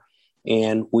better.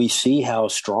 And we see how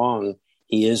strong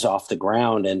he is off the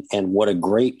ground and what a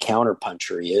great counter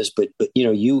puncher he is. But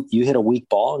you hit a weak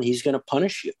ball and he's going to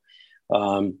punish you.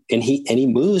 And he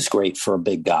moves great for a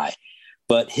big guy.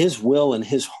 But his will and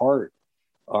his heart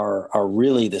are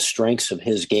really the strengths of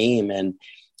his game. And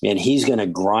he's going to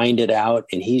grind it out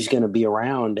and he's going to be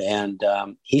around. And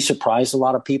he surprised a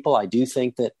lot of people. I do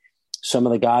think that some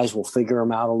of the guys will figure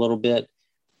him out a little bit,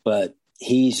 but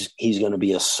he's going to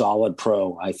be a solid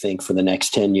pro, I think, for the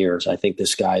next 10 years. I think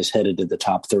this guy's headed to the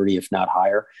top 30, if not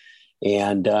higher.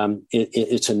 And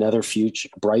it's another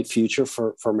bright future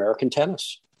for American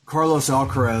tennis. Carlos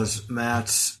Alcaraz,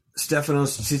 Mats,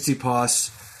 Stefanos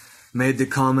Tsitsipas made the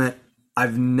comment,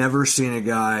 I've never seen a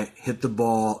guy hit the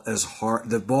ball as hard.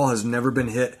 The ball has never been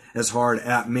hit as hard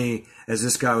at me as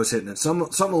this guy was hitting it.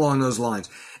 Something along those lines.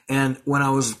 And when I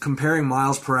was comparing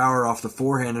miles per hour off the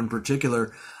forehand in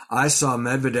particular, I saw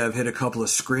Medvedev hit a couple of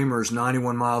screamers,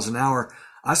 91 miles an hour.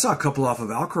 I saw a couple off of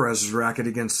Alcaraz's racket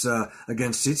against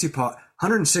Tsitsipas,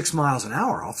 106 miles an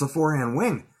hour off the forehand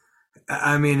wing.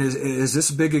 I mean, is this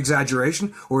a big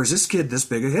exaggeration, or is this kid this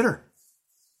big a hitter?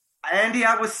 Andy,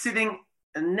 I was sitting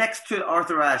next to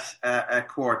Arthur Ashe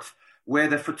court where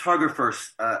the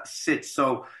photographers sit.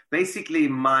 So basically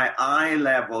my eye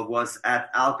level was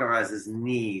at Alcaraz's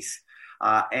knees.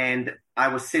 And I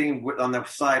was sitting on the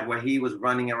side where he was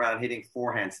running around hitting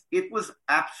forehands. It was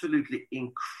absolutely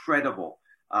incredible,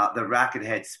 the racket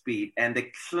head speed. And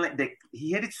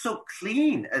he hit it so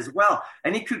clean as well.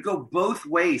 And he could go both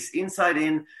ways, inside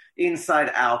in, inside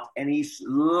out. And he's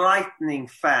lightning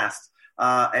fast.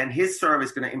 And his serve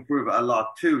is going to improve a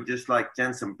lot too, just like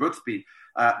Jenson Brooksby.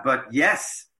 But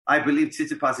yes, I believe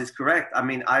Tsitsipas is correct. I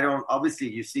mean, obviously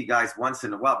you see guys once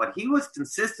in a while, but he was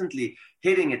consistently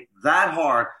hitting it that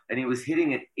hard and he was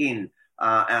hitting it in.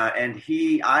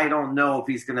 I don't know if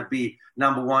he's going to be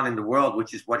number one in the world,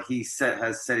 which is what he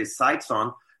has set his sights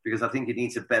on, because I think he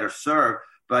needs a better serve.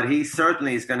 But he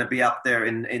certainly is going to be up there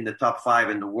in the top 5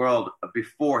 in the world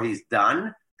before he's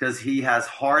done, because he has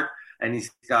heart. And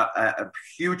he's got a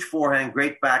huge forehand,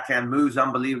 great backhand, moves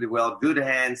unbelievably well, good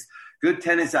hands, good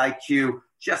tennis IQ,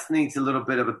 just needs a little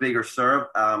bit of a bigger serve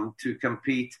to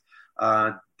compete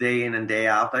day in and day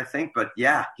out, I think. But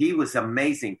yeah, he was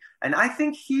amazing. And I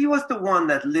think he was the one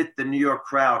that lit the New York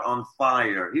crowd on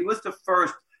fire. He was the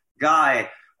first guy,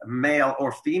 male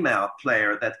or female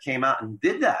player, that came out and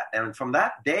did that. And from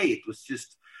that day, it was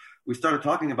just... we started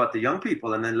talking about the young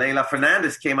people, and then Leylah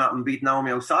Fernandez came out and beat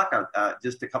Naomi Osaka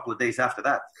just a couple of days after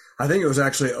that. I think it was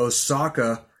actually it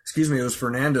was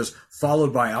Fernandez,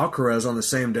 followed by Alcaraz on the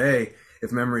same day,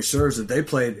 if memory serves, that they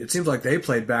played. It seems like they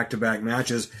played back-to-back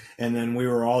matches, and then we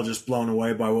were all just blown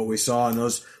away by what we saw in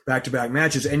those back-to-back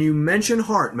matches. And you mentioned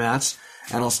Hart, Mats,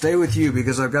 and I'll stay with you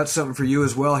because I've got something for you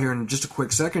as well here in just a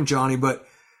quick second, Johnny. But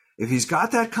if he's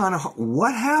got that kind of...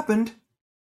 what happened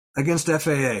against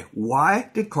FAA? Why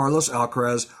did Carlos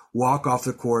Alcaraz walk off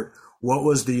the court? What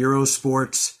was the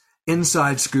Eurosports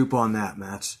inside scoop on that,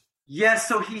 Mats? Yeah,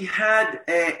 so he had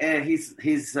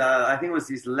his I think it was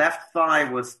his left thigh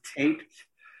was taped,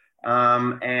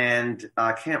 and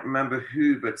I can't remember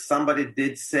who, but somebody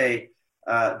did say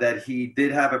that he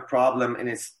did have a problem in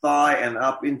his thigh and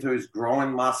up into his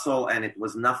groin muscle, and it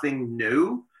was nothing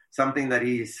new, something that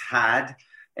he's had.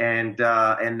 And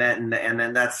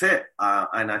then that's it.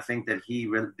 And I think that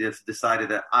he just decided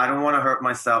that I don't want to hurt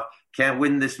myself, can't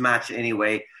win this match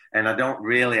anyway, and I don't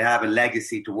really have a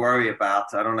legacy to worry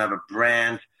about. I don't have a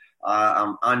brand.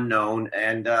 I'm unknown,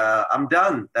 and I'm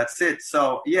done. That's it.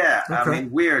 So, yeah, okay. I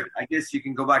mean, weird. I guess you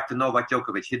can go back to Novak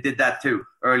Djokovic. He did that too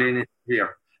early in his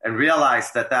career. and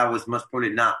realized that was most probably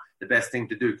not the best thing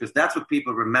to do, because that's what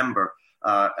people remember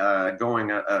going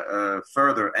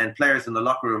further. And players in the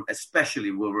locker room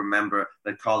especially will remember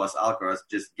that Carlos Alcaraz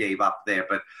just gave up there.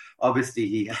 But obviously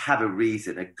he had a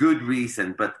reason, a good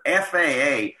reason. But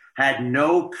FAA had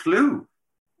no clue.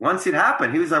 Once it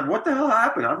happened, he was like, what the hell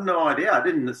happened? I have no idea. I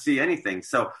didn't see anything.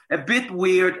 So a bit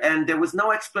weird, and there was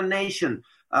no explanation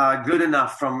good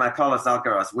enough from Carlos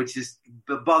Alcaraz, which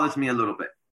bothers me a little bit.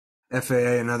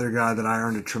 FAA, another guy that I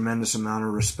earned a tremendous amount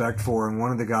of respect for, and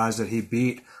one of the guys that he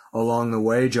beat along the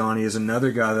way, Johnny, is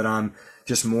another guy that I'm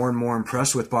just more and more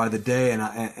impressed with by the day.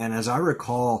 And as I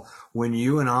recall, when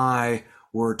you and I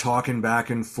were talking back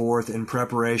and forth in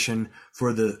preparation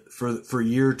for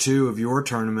year 2 of your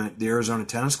tournament, the Arizona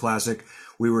Tennis Classic,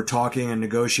 we were talking and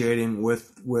negotiating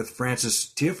with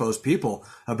Frances Tiafoe's people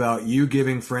about you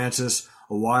giving Francis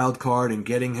a wild card and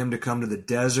getting him to come to the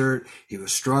desert. He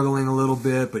was struggling a little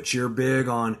bit, but you're big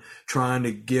on trying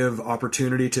to give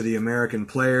opportunity to the American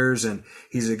players, and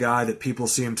he's a guy that people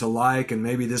seem to like, and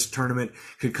maybe this tournament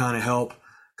could kind of help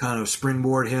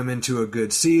springboard him into a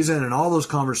good season. And all those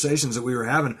conversations that we were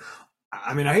having,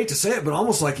 I mean, I hate to say it, but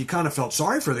almost like you kind of felt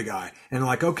sorry for the guy and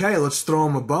like, okay, let's throw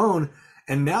him a bone.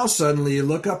 And now suddenly you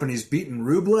look up and he's beaten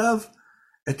Rublev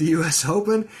at the U.S.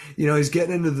 Open. You know, he's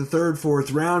getting into the 3rd,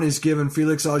 4th round. He's given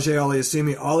Felix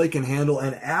Auger-Aliassime all he can handle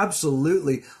and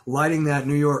absolutely lighting that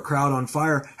New York crowd on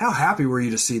fire. How happy were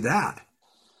you to see that?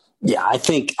 Yeah, I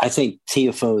think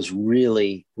Tiafoe's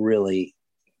really, really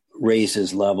raised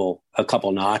his level a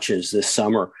couple notches this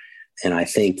summer. And I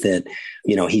think that,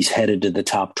 you know, he's headed to the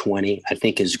top 20. I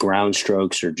think his ground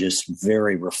strokes are just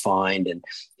very refined and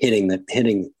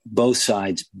hitting both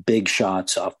sides, big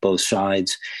shots off both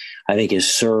sides. I think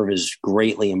his serve is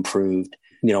greatly improved.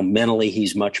 You know, mentally,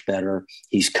 he's much better.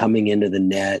 He's coming into the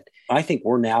net. I think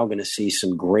we're now going to see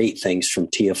some great things from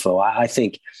Tiafoe. I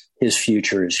think his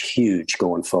future is huge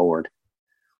going forward.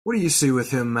 What do you see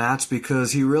with him, Mats?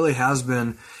 Because he really has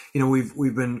been, you know,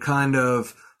 we've been kind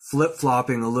of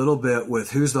flip-flopping a little bit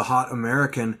with who's the hot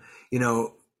American. You know,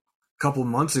 a couple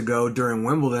months ago during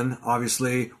Wimbledon,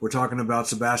 obviously we're talking about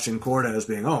Sebastian Corda as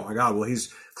being, oh my God, well,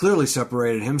 he's clearly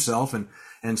separated himself.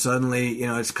 And suddenly, you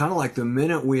know, it's kind of like the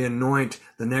minute we anoint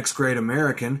the next great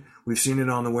American, we've seen it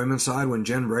on the women's side when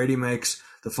Jen Brady makes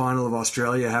the final of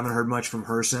Australia. I haven't heard much from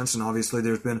her since, and obviously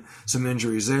there's been some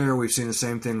injuries there. We've seen the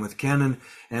same thing with Kenin,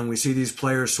 and we see these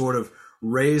players sort of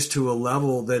raised to a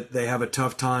level that they have a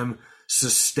tough time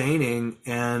sustaining.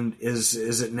 And is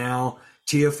it now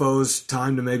Tiafoe's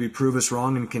time to maybe prove us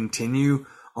wrong and continue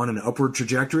on an upward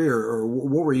trajectory, or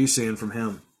what were you seeing from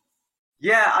him?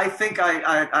 Yeah, I think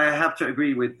I have to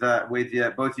agree with both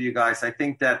of you guys. I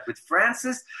think that with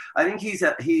Francis, I think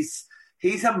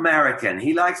he's American.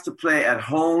 He likes to play at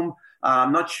home.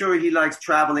 I'm not sure he likes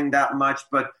traveling that much,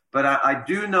 but I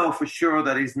do know for sure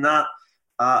that he's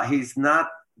not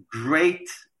great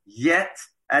yet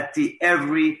at the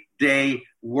everyday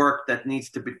work that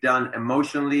needs to be done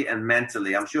emotionally and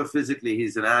mentally. I'm sure physically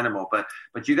he's an animal,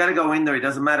 but you got to go in there. It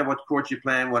doesn't matter what court you're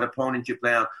playing, what opponent you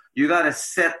play on. You got to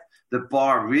set the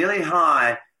bar really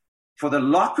high for the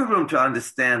locker room to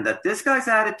understand that this guy's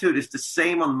attitude is the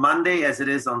same on Monday as it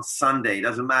is on Sunday. It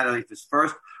doesn't matter if it's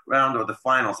first round or the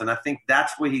finals. And I think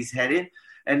that's where he's headed.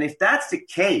 And if that's the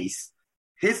case,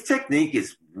 his technique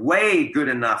is way good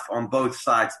enough on both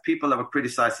sides. People have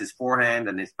criticized his forehand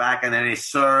and his backhand and his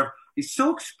serve. He's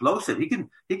so explosive. He can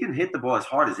hit the ball as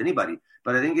hard as anybody.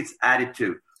 But I think it's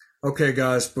attitude. Okay,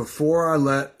 guys, before I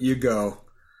let you go,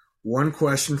 one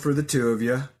question for the two of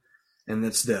you. And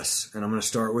it's this, and I'm going to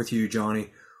start with you,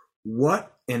 Johnny.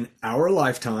 What in our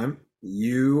lifetime,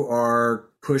 you are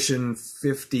pushing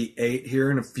 58 here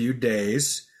in a few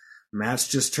days. Matt's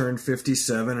just turned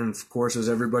 57, and of course, as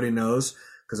everybody knows,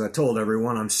 because I told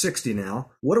everyone I'm 60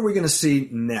 now, what are we going to see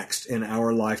next in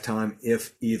our lifetime,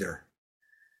 if either?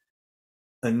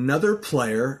 Another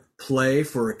player play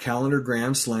for a calendar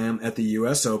Grand Slam at the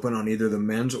U.S. Open on either the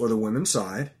men's or the women's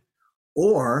side,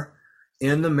 or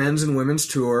in the men's and women's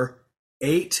tour,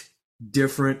 8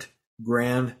 different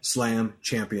Grand Slam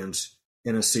champions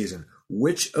in a season.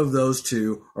 Which of those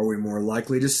two are we more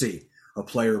likely to see? A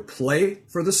player play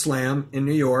for the Slam in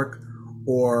New York,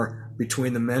 or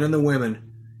between the men and the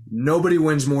women, nobody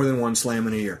wins more than one Slam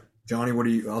in a year? Johnny,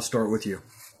 I'll start with you.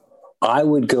 I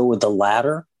would go with the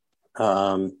latter.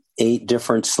 8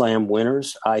 different Slam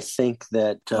winners. I think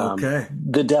that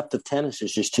the depth of tennis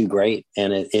is just too great,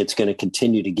 and it's going to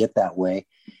continue to get that way.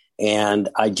 And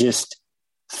I just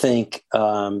think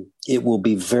it will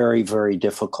be very, very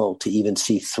difficult to even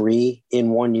see 3 in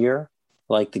 1 year,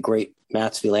 like the great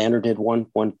Mats Wilander did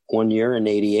one year in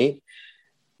 '88.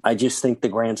 I just think the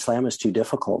Grand Slam is too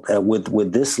difficult.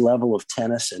 With this level of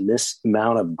tennis and this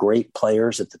amount of great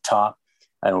players at the top,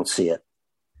 I don't see it.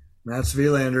 Mats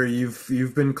Wilander,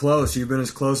 you've been close. You've been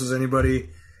as close as anybody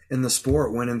in the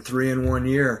sport, winning 3 in 1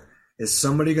 year. Is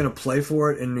somebody going to play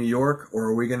for it in New York, or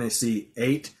are we going to see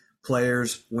 8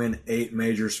 players win 8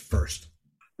 majors first?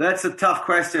 That's a tough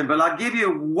question, but I'll give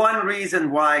you one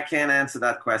reason why I can't answer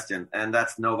that question, and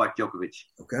that's Novak Djokovic.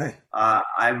 Okay.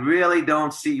 I really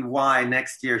don't see why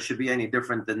next year should be any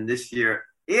different than this year.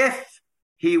 If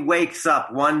he wakes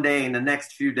up one day in the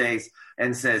next few days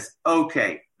and says,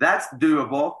 okay, that's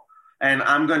doable, and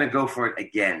I'm going to go for it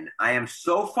again. I am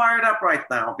so fired up right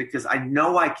now because I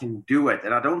know I can do it,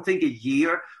 and I don't think a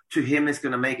year to him is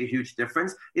going to make a huge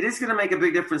difference. It is going to make a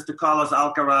big difference to Carlos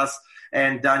Alcaraz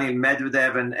and Daniil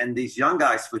Medvedev and these young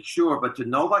guys for sure. But to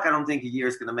Novak, I don't think a year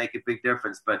is going to make a big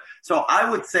difference. But so I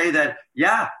would say that,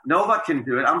 yeah, Novak can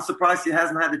do it. I'm surprised he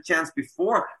hasn't had the chance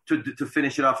before to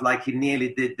finish it off like he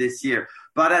nearly did this year.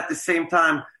 But at the same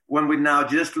time, when we now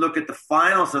just look at the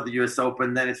finals of the US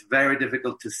Open, then it's very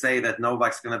difficult to say that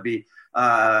Novak's going to be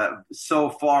so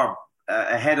far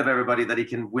ahead of everybody that he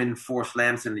can win 4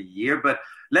 slams in a year. But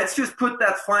let's just put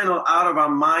that final out of our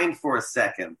mind for a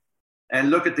second and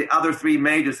look at the other 3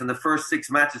 majors and the first 6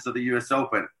 matches of the US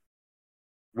Open.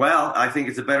 Well, I think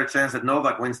it's a better chance that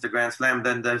Novak wins the Grand Slam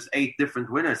than there's 8 different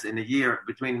winners in a year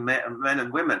between men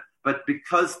and women. But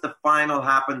because the final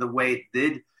happened the way it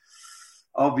did,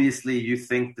 obviously you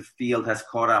think the field has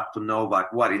caught up to Novak,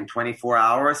 in 24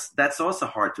 hours? That's also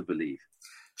hard to believe.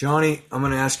 Johnny, I'm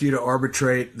going to ask you to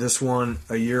arbitrate this one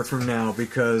a year from now,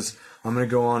 because I'm going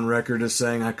to go on record as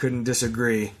saying I couldn't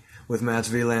disagree with Mats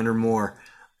Wilander more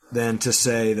than to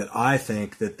say that I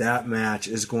think that match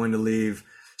is going to leave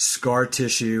scar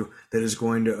tissue that is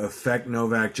going to affect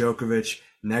Novak Djokovic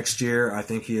next year. I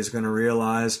think he is going to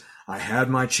realize, I had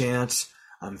my chance.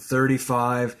 I'm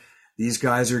 35. These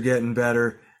guys are getting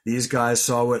better. These guys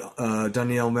saw what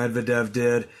Daniil Medvedev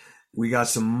did. We got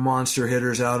some monster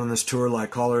hitters out on this tour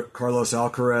like Carlos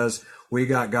Alcaraz. We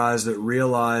got guys that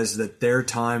realize that their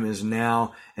time is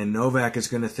now, and Novak is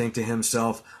going to think to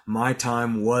himself, my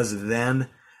time was then.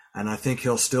 And I think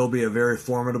he'll still be a very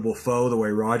formidable foe the way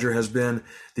Roger has been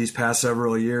these past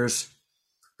several years.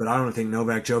 But I don't think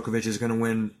Novak Djokovic is going to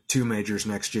win 2 majors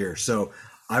next year. So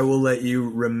I will let you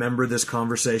remember this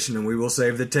conversation, and we will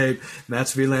save the tape.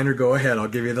 Mats Wilander, go ahead. I'll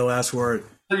give you the last word.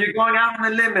 So you're going out on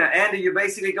a limb, Andy. You're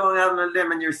basically going out on a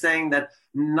limb, and you're saying that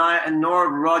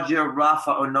nor Roger,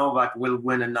 Rafa, or Novak will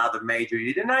win another major.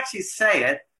 You didn't actually say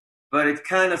it, but it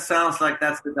kind of sounds like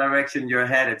that's the direction you're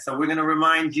headed. So we're going to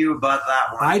remind you about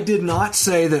that one. I did not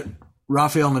say that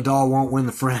Rafael Nadal won't win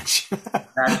the French.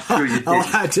 That's true, you did.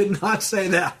 I did not say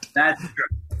that. That's true.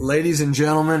 Ladies and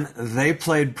gentlemen, they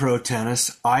played pro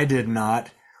tennis. I did not.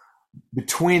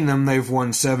 Between them, they've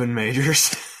won 7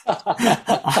 majors.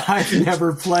 I've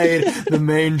never played the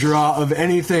main draw of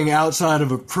anything outside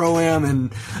of a Pro-Am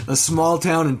in a small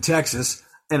town in Texas,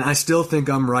 and I still think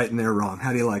I'm right and they're wrong.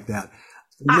 How do you like that?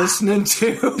 Listening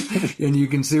to, and you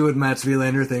can see what Mats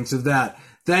Wilander thinks of that.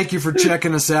 Thank you for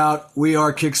checking us out. We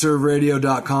are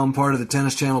KickServeRadio.com, part of the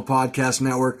Tennis Channel Podcast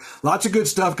Network. Lots of good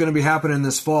stuff going to be happening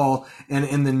this fall. And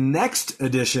in the next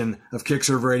edition of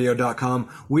KickServeRadio.com,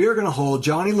 we are going to hold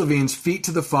Johnny Levine's feet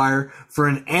to the fire for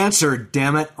an answer,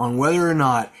 damn it, on whether or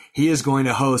not he is going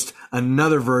to host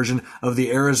another version of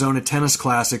the Arizona Tennis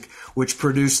Classic, which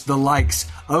produced the likes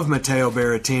of Matteo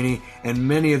Berrettini and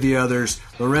many of the others,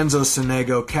 Lorenzo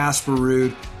Sonego, Casper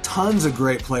Ruud, tons of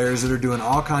great players that are doing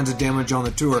all kinds of damage on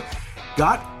the tour.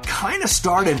 Got kind of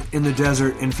started in the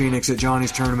desert in Phoenix at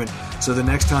Johnny's tournament. So the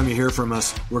next time you hear from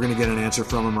us, we're going to get an answer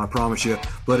from him, I promise you.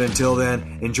 But until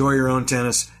then, enjoy your own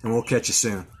tennis, and we'll catch you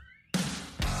soon.